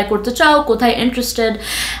কোথায় অ্যাপ্লাই করতে চাও, কোথায় ইন্টারেস্টেড,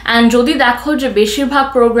 অ্যান্ড যদি দেখো যে বেশিরভাগ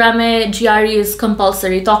প্রোগ্রামে GRE ইজ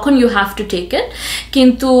কম্পালসারি তখন you have to take it.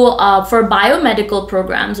 কিন্তু for biomedical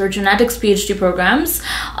programs or genetics PhD programs,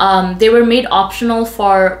 they were made optional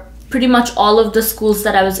for pretty much all of the schools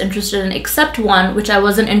that I was interested in, except one which I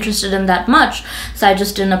wasn't interested in that much, so I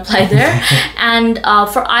just didn't apply there. And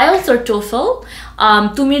for IELTS or TOEFL,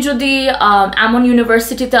 তুমি যদি এমন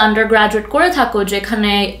ইউনিভার্সিটিতে undergraduate করে থাকো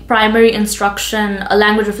যেখানে primary instruction,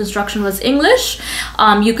 language of instruction was English,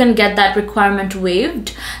 you can get that requirement waived.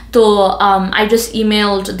 So I just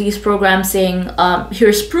emailed these programs saying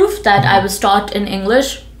here's proof that I was taught in English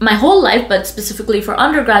my whole life, but specifically for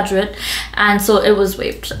undergraduate, and so it was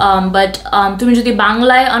waived. But তুমি যদি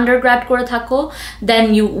বাংলায় undergrad করে থাকো, then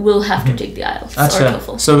you will have to take the IELTS or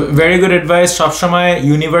TOEFL. So very good advice. সব সময়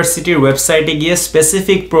ইউনিভার্সিটির ওয়েবসাইটে গিয়ে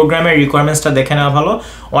স্পেসিফিক প্রোগ্রামের রিকোয়ারমেন্টসটা দেখে নেওয়া ভালো।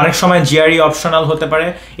 অনেক সময় GRE অপশনাল হতে পারে,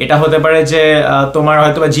 এটা হতে পারে যে তোমার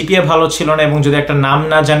হয়তোবা GPA ভালো ছিল না এবং যদি একটা নাম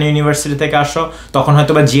না জানি ইউনিভার্সিটি থেকে আসো, তখন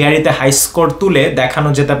হয়তোবা GRE তে হাই স্কোর তুলে দেখানো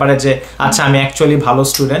যেতে পারে যে আচ্ছা আমি অ্যাকচুয়ালি ভালো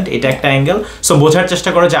স্টুডেন্ট, এটা একটা অ্যাঙ্গেল। সো বোঝার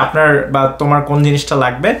চেষ্টা করো যে আপনার বা তোমার কোন জিনিসটা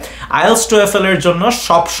লাগবে। IELTS TOEFL এর জন্য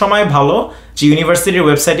সব সময় ভালো যে ইউনিভার্সিটির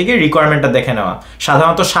ওয়েবসাইটে গিয়ে রিকোয়ারমেন্টটা দেখে নেওয়া।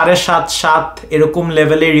 সাধারণত 7.5 এরকম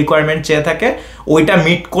লেভেলের রিকোয়ারমেন্ট চেয়ে থাকে, ওইটা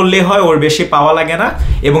মিট করলে হয়, ওর বেশি পাওয়া লাগে না।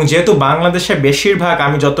 এবং যেহেতু বাংলাদেশে বেশিরভাগ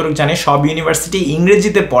আমি যতটুকু জানি সব ইউনিভার্সিটি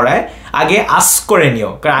ইংরেজিতে পড়ায়, আগে আস্ক করে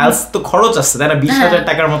নিও, কারণ IELTS তো খরচ আছে তাই না, 20,000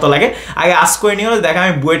 টাকার মতো লাগে। আগে আস্ক করে নিও, দেখা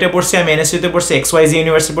আমি বুয়েটে পড়ছি, আমি NSU-তে পড়ছি, XYZ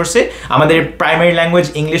ইউনিভার্সিটি পড়ছি, আমাদের প্রাইমারি ল্যাঙ্গুয়েজ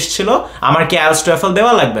ইংলিশ ছিল, আমার কি IELTS TOEFL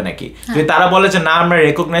দেওয়া লাগবে নাকি? যদি তারা বলে যে না আমরা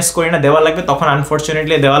রেকগনাইজ করি না, দেওয়া লাগবে, তখন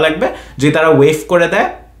আনফরচুনেটলি দেওয়া লাগবে। যদি তারা ওয়েভ করে দেয়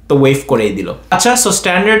তো ওয়েভ করেই দিল। আচ্ছা, so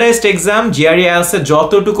standardised exam GRE IELTS এ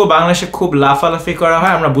যতটুকু বাংলাদেশে খুব লাফালাফি করা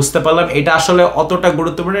হয় আমরা বুঝতে পারলাম এটা আসলে অতটা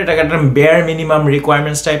গুরুত্বপূর্ণ, এটা একটা বেয়ার মিনিমাম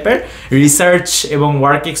রিকোয়ারমেন্টস টাইপের। রিসার্চ এবং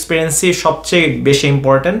ওয়ার্ক এক্সপিরিয়েন্সই সবচেয়ে বেশি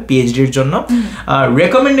ইম্পর্টেন্ট PhD-র জন্য।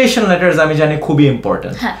 রেকমেন্ডেশন লেটার্স আমি জানি খুবই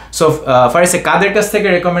ইম্পর্টেন্ট। সো ফারিসা, কাদের কাছ থেকে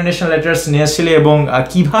রেকমেন্ডেশন লেটার্স নিয়েছিলি এবং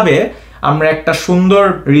কিভাবে আমরা একটা সুন্দর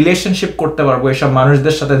রিলেশনশিপ করতে পারবো এসব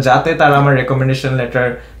মানুষদের সাথে যাতে তারা আমার রেকমেন্ডেশন লেটার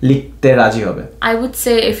লিখতে রাজি হবে? I would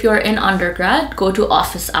say if you're in undergrad, go to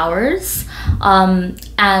office hours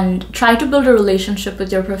and try to build a relationship with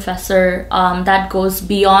your professor that goes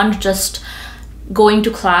beyond just going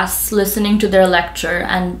to class, listening to their lecture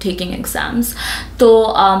and taking exams. So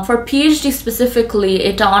for PhD specifically,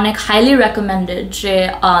 এটা অনেক highly recommended যে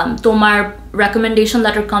তোমার recommendation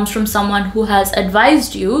letter comes from someone who has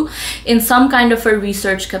advised you in some kind of a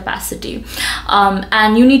research capacity,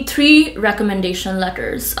 and you need 3 recommendation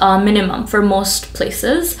letters minimum for most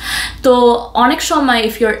places. So onek shomay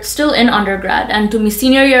if you're still in undergrad and to me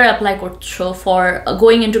senior year apply korcho for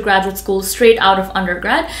going into graduate school straight out of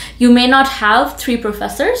undergrad, you may not have 3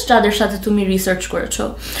 professors jader sathe tumi research korcho.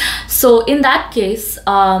 So in that case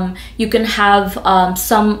you can have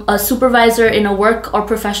a supervisor in a work or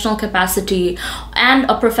professional capacity and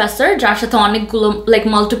a professor jar sathe onekgulo like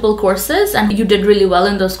multiple courses and you did really well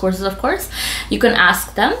in those courses. Of course you can ask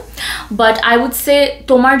them, but I would say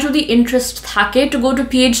tomar jodi interest thake to go to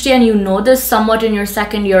PhD and you know this somewhat in your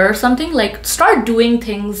second year or something, like start doing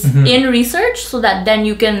things in research so that then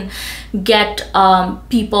you can get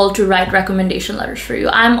people to write recommendation letters for you.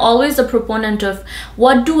 I'm always a proponent of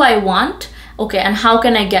what do I want, okay, and how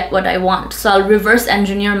can I get what I want? So I'll reverse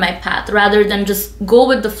engineer my path rather than just go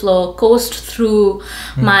with the flow, coast through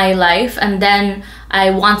my life, and then I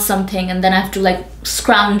want something and then I have to like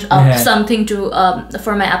scrounge up something to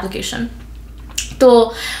for my application. So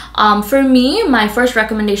for me, my first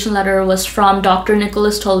recommendation letter was from Dr.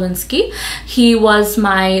 Nicholas Tolwinsky. He was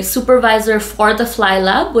my supervisor for the Fly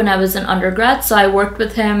Lab when I was in undergrad. So I worked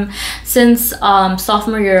with him since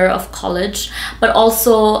sophomore year of college, but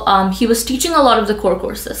also he was teaching a lot of the core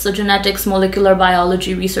courses. So genetics, molecular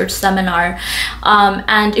biology, research seminar.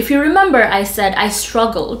 And if you remember, I said I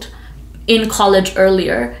struggled in college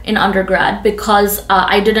earlier in undergrad because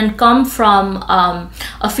I didn't come from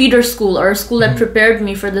a feeder school or a school that prepared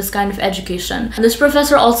me for this kind of education. And this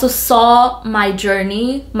professor also saw my journey,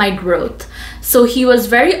 my growth. So he was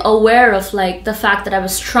very aware of like the fact that I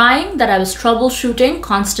was trying, that I was troubleshooting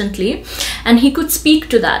constantly, and he could speak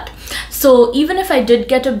to that. So even if I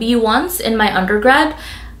did get a B once in my undergrad,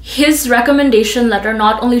 his recommendation letter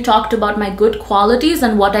not only talked about my good qualities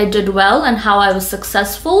and what I did well and how I was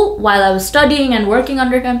successful while I was studying and working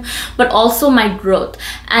under him, but also my growth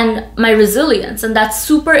and my resilience. And that's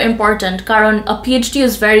super important because a PhD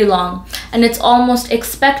is very long and it's almost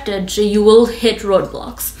expected you will hit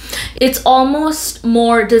roadblocks. It's almost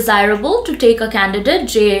more desirable to take a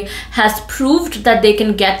candidate who has proved that they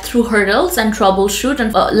can get through hurdles and troubleshoot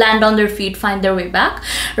and land on their feet, find their way back,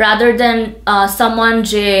 rather than someone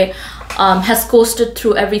who has coasted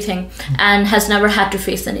through everything and has never had to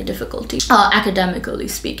face any difficulty, academically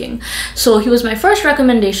speaking. So he was my first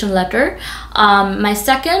recommendation letter. My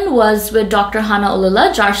second was with Dr. Hana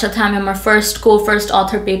Ulula, jar sathe ami amar first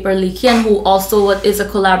author paper likhi, and who also is a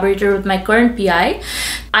collaborator with my current PI.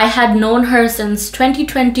 I had known her since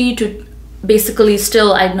 2020 to basically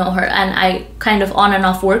still I know her, and I kind of on and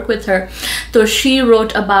off work with her. So she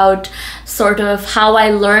wrote about sort of how I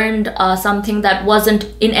learned something that wasn't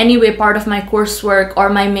in any way part of my coursework or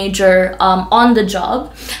my major on the job,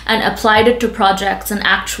 and applied it to projects and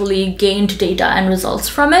actually gained data and results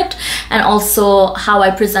from it, and also how I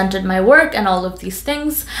presented my work and all of these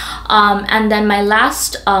things. And then my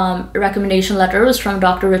last recommendation letter was from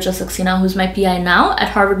Dr. Richa Saxena, who's my PI now at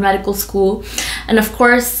Harvard Medical School. And of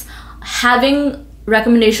course, having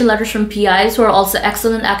recommendation letters from PIs who are also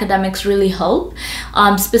excellent academics really help,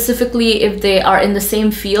 specifically if they are in the same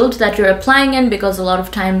field that you're applying in, because a lot of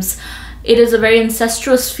times it is a very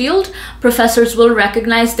incestuous field. Professors will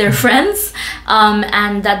recognize their friends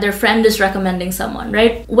and that their friend is recommending someone,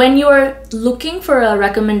 right? When you're looking for a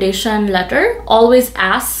recommendation letter, always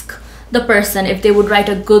ask the person if they would write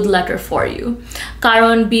a good letter for you.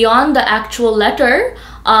 Karon beyond the actual letter,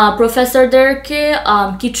 professorderke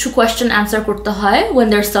kichu question answer korte hoy when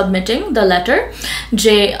they're submitting the letter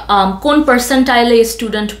je kon percentile a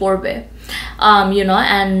student porbe, you know,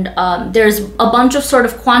 and there's a bunch of sort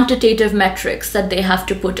of quantitative metrics that they have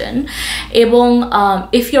to put in. Ebong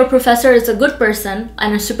if your professor is a good person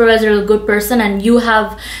and a supervisor is a good person and you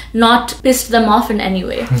have not pissed them off in any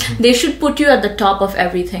way, they should put you at the top of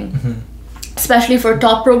everything. Especially for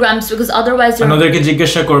top programs, because otherwise ওদেরকে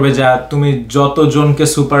জিজ্ঞাসা করবে যে তুমি যতজনকে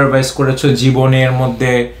supervise করেছো জীবনের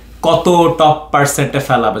মধ্যে কত top পার্সেন্টে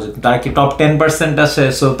ফেলাবে, তারা কি টপ 10% আছে,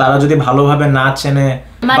 সো তারা যদি ভালোভাবে না চেনে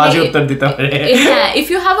বাজে উত্তর দিতে পারে। If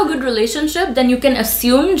you have a good relationship, then you can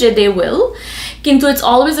assume that they will. Kintu it's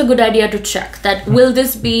always a good idea to check that will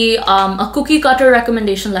this be a cookie cutter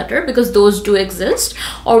recommendation letter, because those do exist,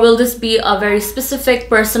 or will this be a very specific,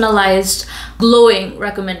 personalized, glowing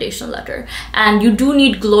recommendation letter. And you do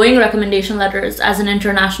need glowing recommendation letters as an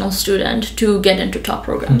international student to get into top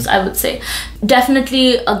programs, I would say. Definitely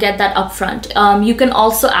get that upfront. You can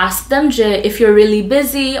also ask them if you're really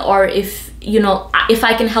busy, or if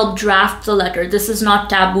I can help draft the letter. This is not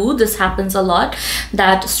taboo. This happens a lot,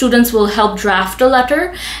 that students will help draft a letter,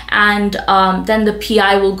 and then the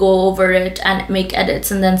PI will go over it and make edits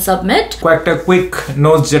and then submit. কয়েকটা quick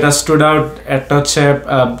notes যেটা stood out, একটা হচ্ছে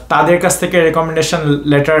তাদের কাছ থেকে recommendation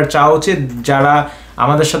letter চাওয়া উচিত যারা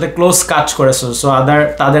আমাদের সাথে ক্লোজ কাজ করেছে। সো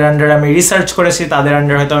তাদের আন্ডারে আমি রিসার্চ করেছি, তাদের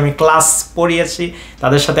আন্ডারে হয়তো আমি ক্লাস পড়িয়েছি,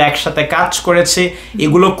 তাদের সাথে একসাথে কাজ করেছি।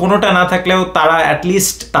 এগুলো কোনোটা না থাকলেও তারা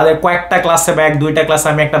অ্যাটলিস্ট তাদের কয়েকটা ক্লাসে বা 1-2টা ক্লাসে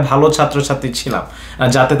আমি একটা ভালো ছাত্রছাত্রী ছিলাম,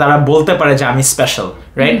 যাতে তারা বলতে পারে যে আমি স্পেশাল,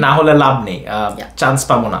 রাইট? না হলে লাভ নেই, চান্স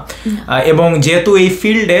পাবো না। এবং যেহেতু এই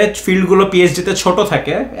ফিল্ডগুলো পিএইচডিতে ছোট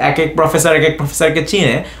থাকে, এক এক প্রফেসরকে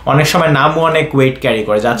চিনে, অনেক সময় নামও অনেক ওয়েট ক্যারি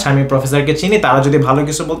করে। আচ্ছা আমি প্রফেসরকে চিনি, তারা যদি ভালো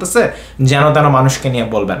কিছু বলতেছে যেন তেন মানুষকে নিয়ে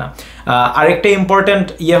বলবে না। আরেকটা ইম্পর্টেন্ট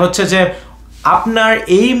হচ্ছে যে আপনার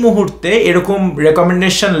এই মুহূর্তে এরকম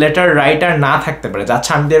রেকমেন্ডেশন লেটার রাইটার না থাকতে পারে।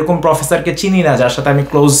 আচ্ছা আমি এরকম প্রফেসরকে চিনি না যার সাথে আমি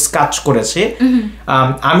ক্লোজ কাজ করেছি,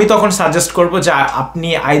 আমি তখন সাজেস্ট করবো যে আপনি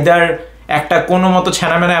আইদার একটা কোনো মতো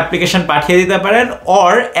ছেনামেনা অ্যাপ্লিকেশন পাঠিয়ে দিতে পারেন,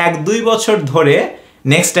 অর 1-2 বছর ধরে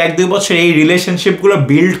নেক্সট 1-2 বছর এই রিলেশনশিপগুলো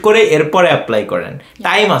বিল্ড করে এরপরে অ্যাপ্লাই করেন।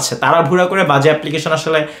 টাইম আছে, তাড়াহুড়া করে বাজে অ্যাপ্লিকেশন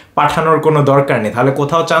আসলে পাঠানোর কোনো দরকার নেই, তাহলে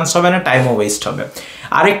কোথাও চান্স হবে না, টাইমও ওয়েস্ট হবে।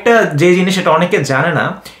 আরেকটা যে জিনিস এটা অনেকে জানে না,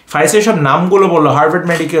 ফারিসা সব নামগুলো বললো, Harvard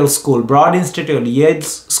medical school, broad institute, else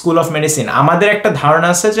school of medicine. আমাদের একটা ধারণা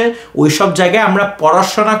আছে যে ওই সব জায়গায় আমরা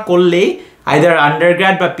পড়াশোনা করলেই আইদার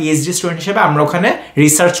আন্ডারগ্র্যাড বা পিএইচডি স্টুডেন্ট হিসেবে আমরা ওখানে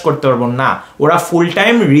রিসার্চ করতে পারবো না। ওরা ফুল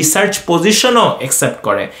টাইম রিসার্চ পজিশনও অ্যাকসেপ্ট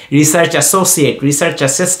করে, research associate, research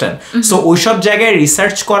assistant. So ওইসব জায়গায়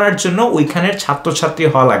রিসার্চ করার জন্য ওইখানের ছাত্রছাত্রী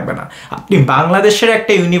হওয়া লাগবে না। আপনি বাংলাদেশের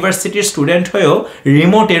একটা ইউনিভার্সিটির স্টুডেন্ট হয়েও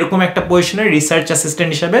রিমোট এরকম একটা পজিশনে রিসার্চ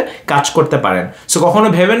অ্যাসিস্ট্যান্ট হিসেবে কাজ করতে পারেন। সো কখনো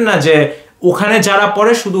ভেবেন না যে ওখানে যারা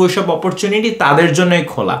পড়ে শুধু ওইসব অপরচুনিটি তাদের জন্যই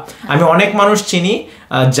খোলা। আমি অনেক মানুষ চিনি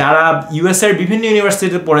যারা ইউএসএর বিভিন্ন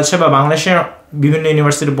ইউনিভার্সিটিতে পড়েছে বা বাংলাদেশের বিভিন্ন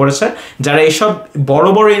ইউনিভার্সিটি পড়েছে, যারা এইসব বড়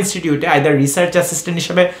বড় ইনস্টিটিউটে আইদার রিসার্চ অ্যাসিস্ট্যান্ট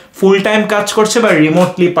হিসেবে ফুল টাইম কাজ করছে বা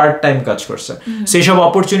রিমোটলি পার্ট টাইম কাজ করছে। সেই সব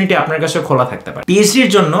অপরচুনিটি আপনার কাছে খোলা থাকতে পারে। পিএইচডির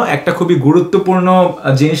জন্য একটা খুবই গুরুত্বপূর্ণ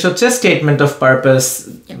জিনিস হচ্ছে স্টেটমেন্ট অফ পারপাস,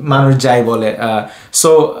 মানুষ যাই বলে।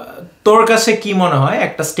 সো তোর কাছে কি মনে হয়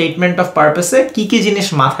একটা স্টেটমেন্ট অফ পারপাসে কি কি জিনিস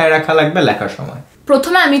মাথায় রাখা লাগবে লেখার সময়?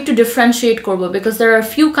 প্রথমে আমি একটু ডিফারেন্সিয়েট করব, because there are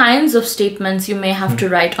a few kinds of statements you may have to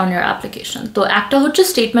write on your application. তো একটা হচ্ছে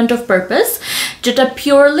স্টেটমেন্ট অফ পারপাস, যেটা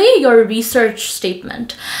পিওরলি your রিসার্চ স্টেটমেন্ট।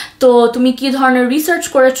 তো তুমি কি ধরনের রিসার্চ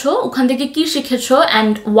করেছো, ওখান থেকে কি শিখেছো,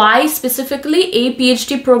 and why specifically a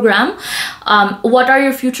PhD program, what are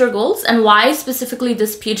your future goals, and why specifically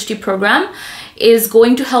this PhD program is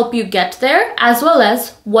going to help you get there, as well as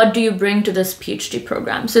what do you bring to this PhD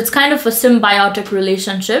program. So it's kind of a symbiotic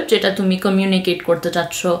relationship যেটা তুমি communicate করতে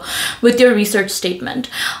চাচ্ছ with your research statement.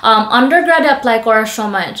 Undergrad apply করার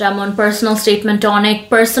সময় যেমন personal statement অনেক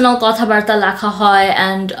personal কথাবার্তা লেখা হয়,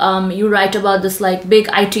 and you write about this like big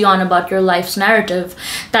IT on about your life's narrative.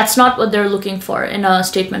 That's not what they're looking for in a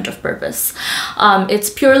statement of purpose. It's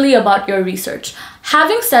purely about your research.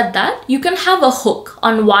 Having said that, you can have a hook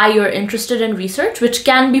on why you're interested in research, which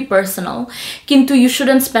can be personal, kintu you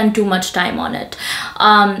shouldn't spend too much time on it.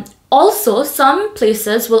 Also, some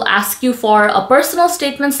places will ask you for a personal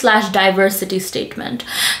statement / diversity statement.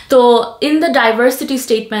 So in the diversity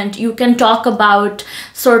statement, you can talk about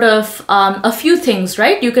sort of a few things,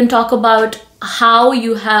 right? You can talk about how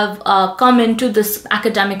you have come into this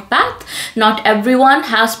academic path. Not everyone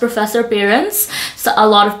has professor parents. So a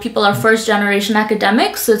lot of people are first generation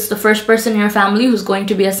academics. So it's the first person in your family who's going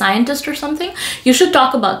to be a scientist or something. You should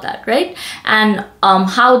talk about that, right? And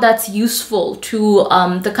how that's useful to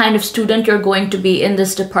the kind of student you're going to be in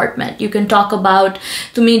this department. You can talk about,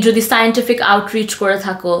 to me, jodi scientific outreach kore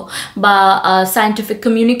thako, ba scientific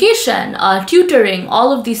communication, tutoring, all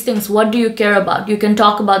of these things. What do you care about? You can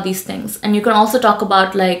talk about these things, and you can also talk about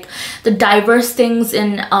like the diverse things in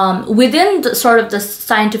within the, sort of the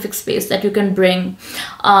scientific space that you can bring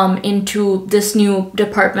into this new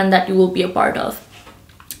department that you will be a part of.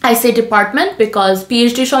 I say department because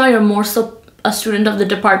PhD shoma you're more so a student of the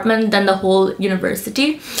department than the whole university,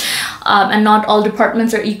 and not all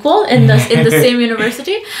departments are equal in the same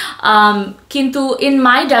university. Kintu in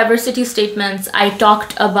my diversity statements I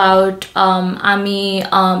talked about ami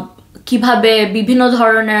কিভাবে বিভিন্ন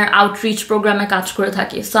ধরনের outreach প্রোগ্রামে কাজ করে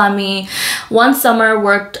থাকি so আমি one summer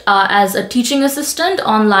worked as a teaching assistant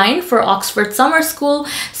online for Oxford Summer School,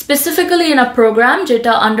 specifically in a program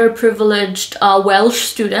যেটা underprivileged Welsh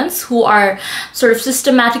students who are sort of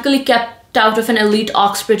systematically kept out of an elite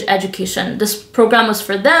Oxbridge education. This program was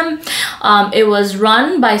for them. It was run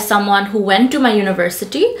by someone who went to my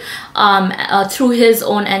university through his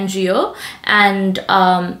own NGO and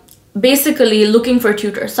basically looking for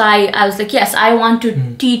tutors. So I was like, yes, I want to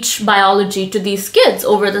teach biology to these kids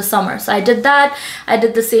over the summer. So I did that. I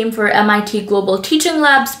did the same for MIT Global Teaching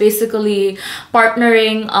Labs, basically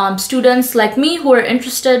partnering students like me who are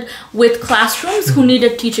interested with classrooms who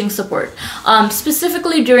needed teaching support.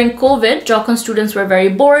 Specifically during COVID, যখন students were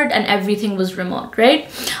very bored and everything was remote, right?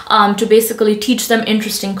 To basically teach them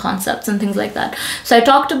interesting concepts and things like that. So I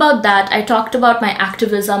talked about that. I talked about my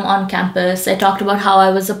activism on campus. I talked about how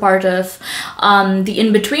I was a part of the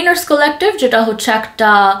In-Betweeners Collective, যেটা হচ্ছে একটা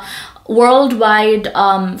worldwide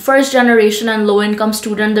first generation and low income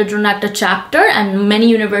studentদের জন্য একটা chapter, and many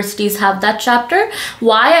universities have that chapter.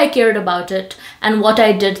 Why I cared about it and what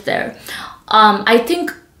I did there. I think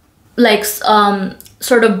like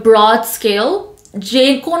sort of broad scale, যে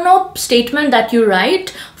কোনো statement that you write,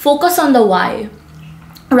 focus on the why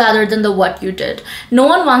rather than the what you did. No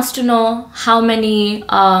one wants to know how many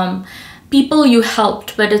people you helped,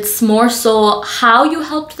 but it's more so how you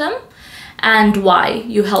helped them and why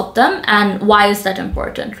you helped them and why is that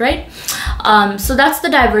important, right? So that's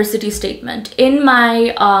the diversity statement. In my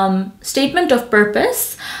statement of purpose,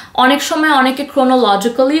 অনেক সময় অনেকে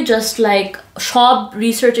chronologically just like সব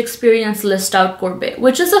research experience list out করবে,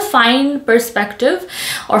 which is a fine perspective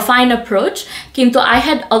or fine approach, কিন্তু I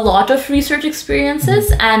had a lot of research experiences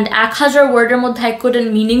and 1000 word-এর মধ্যে I couldn't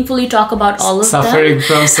meaningfully talk about all of Suffering them.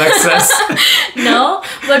 from success. No,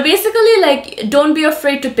 but basically like don't be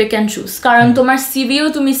afraid to pick and choose, কারণ তোমার CVও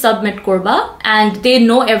তুমি submit করবা and they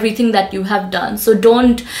know everything that you have done, so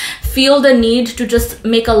don't feel the need to just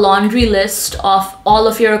make a laundry list of all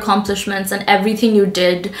of your accomplishments and everything you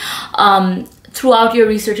did throughout your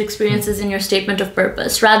research experiences in your statement of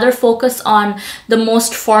purpose. Rather focus on the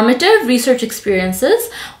most formative research experiences,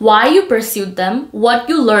 why you pursued them, what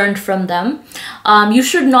you learned from them. You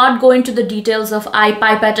should not go into the details of I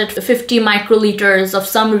pipetted 50 microliters of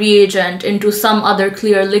some reagent into some other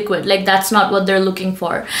clear liquid. Like that's not what they're looking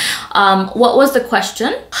for. What was the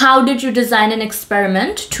question? How did you design an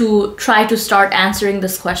experiment to try to start answering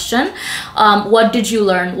this question? What did you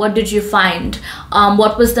learn? What did you find?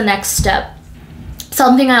 What was the next step?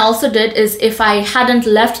 Something I also did is if I hadn't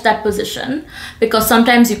left that position, because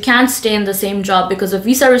sometimes you can't stay in the same job because of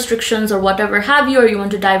visa restrictions or whatever have you, or you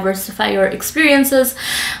want to diversify your experiences.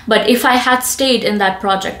 But if I had stayed in that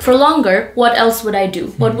project for longer, what else would I do?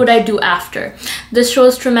 What would I do after? This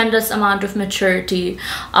shows tremendous amount of maturity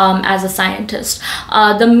as a scientist.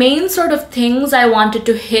 The main sort of things I wanted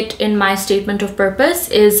to hit in my statement of purpose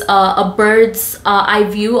is a bird's eye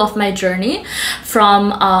view of my journey from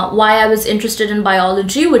why I was interested in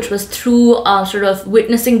biology, which was through sort of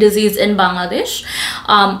witnessing disease in Bangladesh,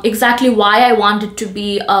 exactly why I wanted to be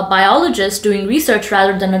a biologist doing research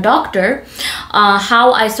rather than a doctor, how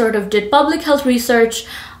I sort of did public health research,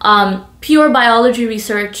 pure biology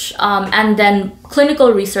research, and then clinical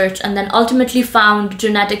research, and then ultimately found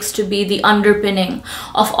genetics to be the underpinning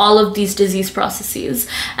of all of these disease processes,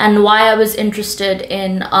 and why I was interested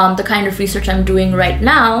in the kind of research I'm doing right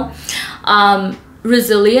now.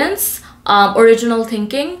 Resilience, original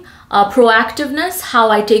thinking, proactiveness, how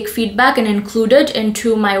I take feedback and include it into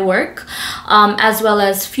my work, as well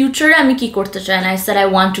as future আমি কি করতে চাই, and I said I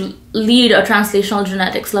want to lead a translational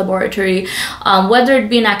genetics laboratory, whether it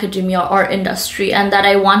be in academia or industry, and that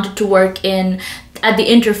I wanted to work at the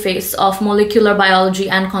interface of molecular biology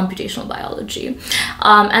and computational biology.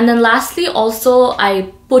 And then lastly, also I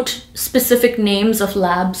put specific names of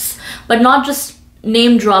labs, but not just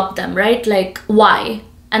name drop them, right? Like why?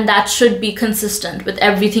 And that should be consistent with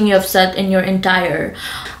everything you have said in your entire.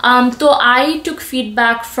 So I took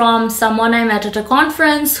feedback from someone I met at a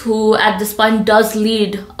conference who at this point does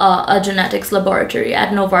lead a genetics laboratory at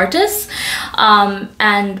Novartis.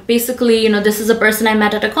 And basically, you know, this is a person I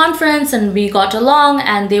met at a conference and we got along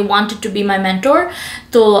and they wanted to be my mentor.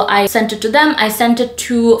 So I sent it to them. I sent it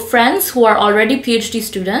to friends who are already PhD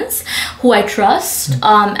students who I trust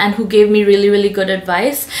and who gave me really, really good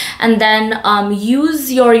advice. And then use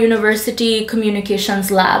your university communications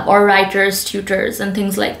lab or writers, tutors, and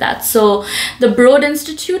things like that. So the Broad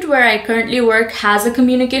Institute, where I currently work, has a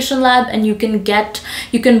communication lab, and you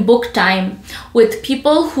can book time with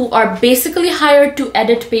people who are basically hired to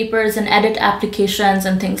edit papers and edit applications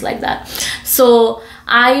and things like that. So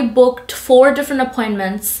I booked 4 different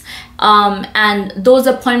appointments, and those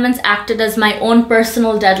appointments acted as my own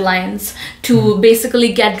personal deadlines to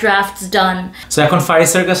basically get drafts done. So এখন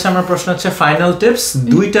ফারিসার কাছে আমার প্রশ্ন হচ্ছে final tips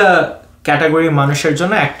দুইটা category মানুষের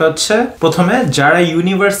জন্য। একটা হচ্ছে প্রথমে যারা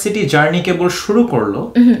ইউনিভার্সিটি জার্নি কেবল শুরু করলো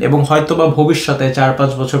এবং হয়তোবা ভবিষ্যতে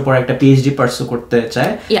 4-5 বছর পর একটা পিএইচডি পারসু করতে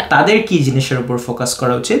চায়, তাদের কি জিনিসের উপর ফোকাস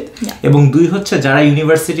করা উচিত, এবং 2 হচ্ছে যারা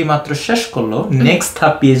ইউনিভার্সিটি মাত্র শেষ করলো নেক্সট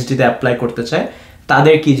ধাপ পিএইচডি তে অ্যাপ্লাই করতে চায়,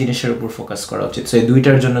 তাদের কি জিনিসের উপর ফোকাস করা উচিত। সো এই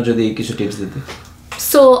দুইটার জন্য যদি কিছু টিপস দিতে।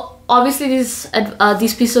 So obviously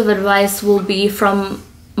these piece of advice will be from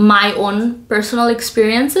my own personal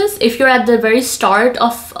experiences. If you're at the very start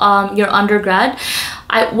of your undergrad,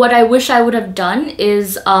 what I wish I would have done is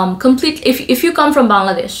if you come from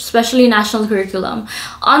Bangladesh, especially national curriculum,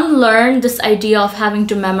 unlearn this idea of having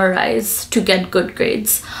to memorize to get good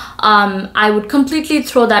grades. I would completely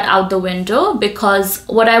throw that out the window, because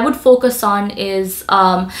what I would focus on is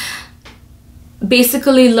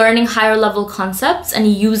basically learning higher level concepts and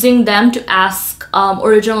using them to ask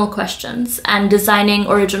original questions and designing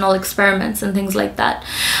original experiments and things like that.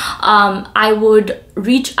 I would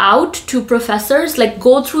reach out to professors, like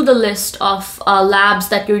go through the list of labs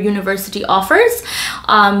that your university offers,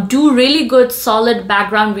 do really good solid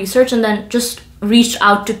background research, and then just reach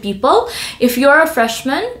out to people. If you're a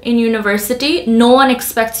freshman in university, no one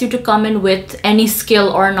expects you to come in with any skill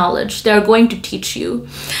or knowledge. They're going to teach you.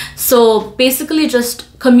 So basically just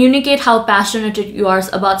communicate how passionate you are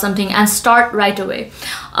about something and start right away.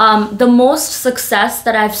 The most success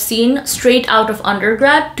that I've seen straight out of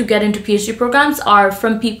undergrad to get into PhD programs are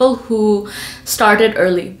from people who started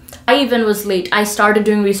early. I even was late. I started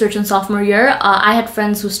doing research in sophomore year. I had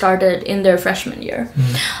friends who started in their freshman year.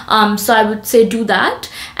 So I would say do that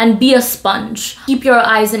and be a sponge. Keep your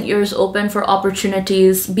eyes and ears open for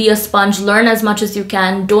opportunities. Be a sponge. Learn as much as you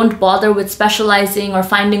can. Don't bother with specializing or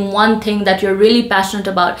finding one thing that you're really passionate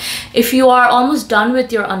about. If you are almost done with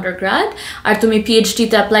your undergrad, or tumi PhD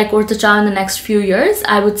te apply korte chao in the next few years,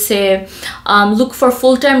 I would say look for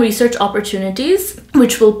full-time research opportunities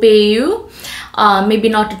which will pay you. Maybe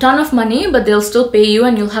not a ton of money, but they'll still pay you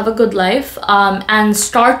and you'll have a good life, and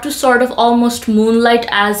start to sort of almost moonlight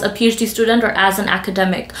as a PhD student or as an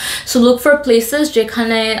academic. So look for places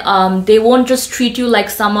jekhane they won't just treat you like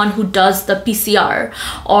someone who does the PCR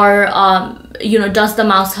or does the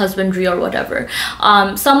mouse husbandry or whatever.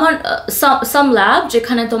 Some lab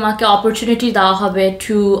jekhane tomake opportunity deowa hobe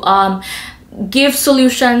to give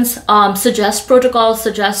solutions, suggest protocols,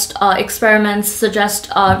 suggest experiments, suggest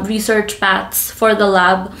research paths for the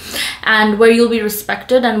lab, and where you'll be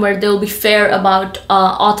respected and where they'll be fair about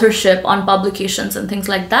authorship on publications and things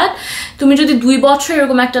like that. তুমি যদি 2 বছর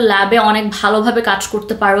এরকম একটা ল্যাবে অনেক ভালোভাবে কাজ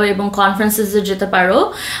করতে পারো এবং কনফারেন্সেসে যেতে পারো,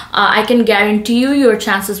 I can guarantee you your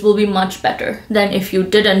chances will be much better than if you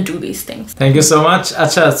didn't do these things. Thank you so much.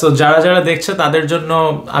 আচ্ছা, সো যারা দেখছে তাদের জন্য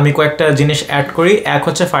আমি কয়েকটা জিনিস অ্যাড করি। এক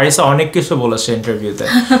হচ্ছে ফারিসা অনেক কিছু বলেছে ইন্টারভিউতে।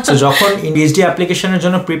 সো যখন পিএইচডি অ্যাপ্লিকেশনের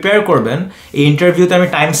জন্য প্রিপেয়ার করবেন, এই ইন্টারভিউতে আমি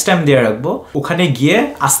টাইম স্ট্যাম্প দিয়ে রাখবো, ওখানে গিয়ে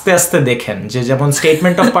আস্তে আস্তে দেখেন যে যেমন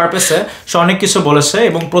স্টেটমেন্ট অফ পারপাসে সে অনেক কিছু বলেছে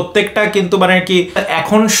এবং প্রত্যেকটা কিন্তু মানে কি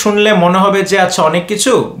এখন শুনলে মনে হবে যে আচ্ছা অনেক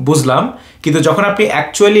কিছু বুঝলাম, কিন্তু যখন আপনি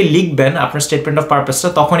অ্যাকচুয়ালি লিখবেন আপনার স্টেটমেন্ট অফ পারপাসটা,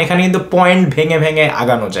 তখন এখানে কিন্তু পয়েন্ট ভেঙে ভেঙে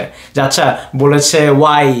আগানো যায় যে আচ্ছা বলেছে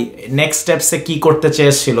ওয়াই, নেক্সট স্টেপসে কি করতে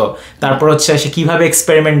চেয়েছিল, তারপর হচ্ছে সে কিভাবে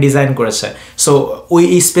এক্সপেরিমেন্ট ডিজাইন করেছে। সো ওই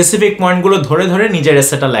স্পেসিফিক পয়েন্টগুলো ধরে ধরে নিজের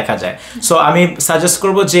এসেটা লেখা যায়। সো আমি সাজেস্ট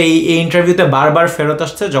করবো যে এই ইন্টারভিউতে বারবার ফেরত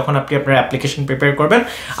আসছে যখন আপনি আপনার অ্যাপ্লিকেশন প্রিপেয়ার করবেন।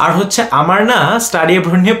 আর হচ্ছে আমার না স্টাডি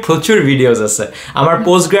অ্যাব্রড নিয়ে প্রচুর ভিডিওস আছে। আমার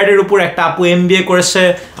পোস্ট গ্র্যাডের উপর একটা আপু MBA করেছে,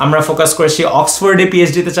 আমরা ফোকাস করেছি, অক্সফোর্ডে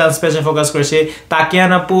পিএইচডিতে চান্স পেয়েছে ফোকাস করেছি,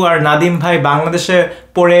 তাকিয়ান আপু আর নাদিম ভাই বাংলাদেশে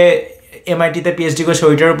পড়ে MIT-তে পিএইচডি করেছে,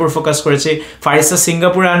 ওইটার উপর ফোকাস করেছি। ফারিসা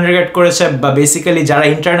সিঙ্গাপুরে আন্ডারগ্রেড করেছে, বা বেসিক্যালি যারা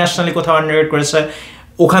ইন্টারন্যাশনালি কোথাও আন্ডারগ্রেড করেছে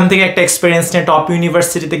ওখান থেকে একটা এক্সপিরিয়েন্স নিয়ে টপ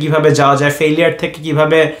ইউনিভার্সিটিতে কীভাবে যাওয়া যায়, ফেলিয়ার থেকে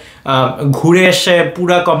কীভাবে ঘুরে এসে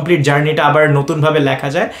পুরা কমপ্লিট জার্নিটা আবার নতুনভাবে লেখা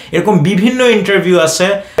যায়, এরকম বিভিন্ন ইন্টারভিউ আছে।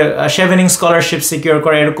 শেভেনিং স্কলারশিপ সিকিউর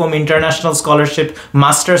করা, এরকম ইন্টারন্যাশনাল স্কলারশিপ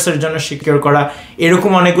মাস্টার্সের জন্য সিকিউর করা,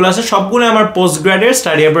 এরকম অনেকগুলো আছে। সবগুলো আমার পোস্ট গ্র্যাডের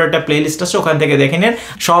স্টাডি অ্যাব্রড একটা প্লে লিস্ট আছে, ওখান থেকে দেখে নেন।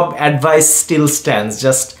 সব advice still stands,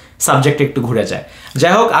 just subject একটু ঘুরে যায়।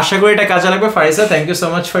 যাই হোক, আশা করি এটা কাজে লাগবে। Farisa, thank you so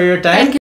much for your time.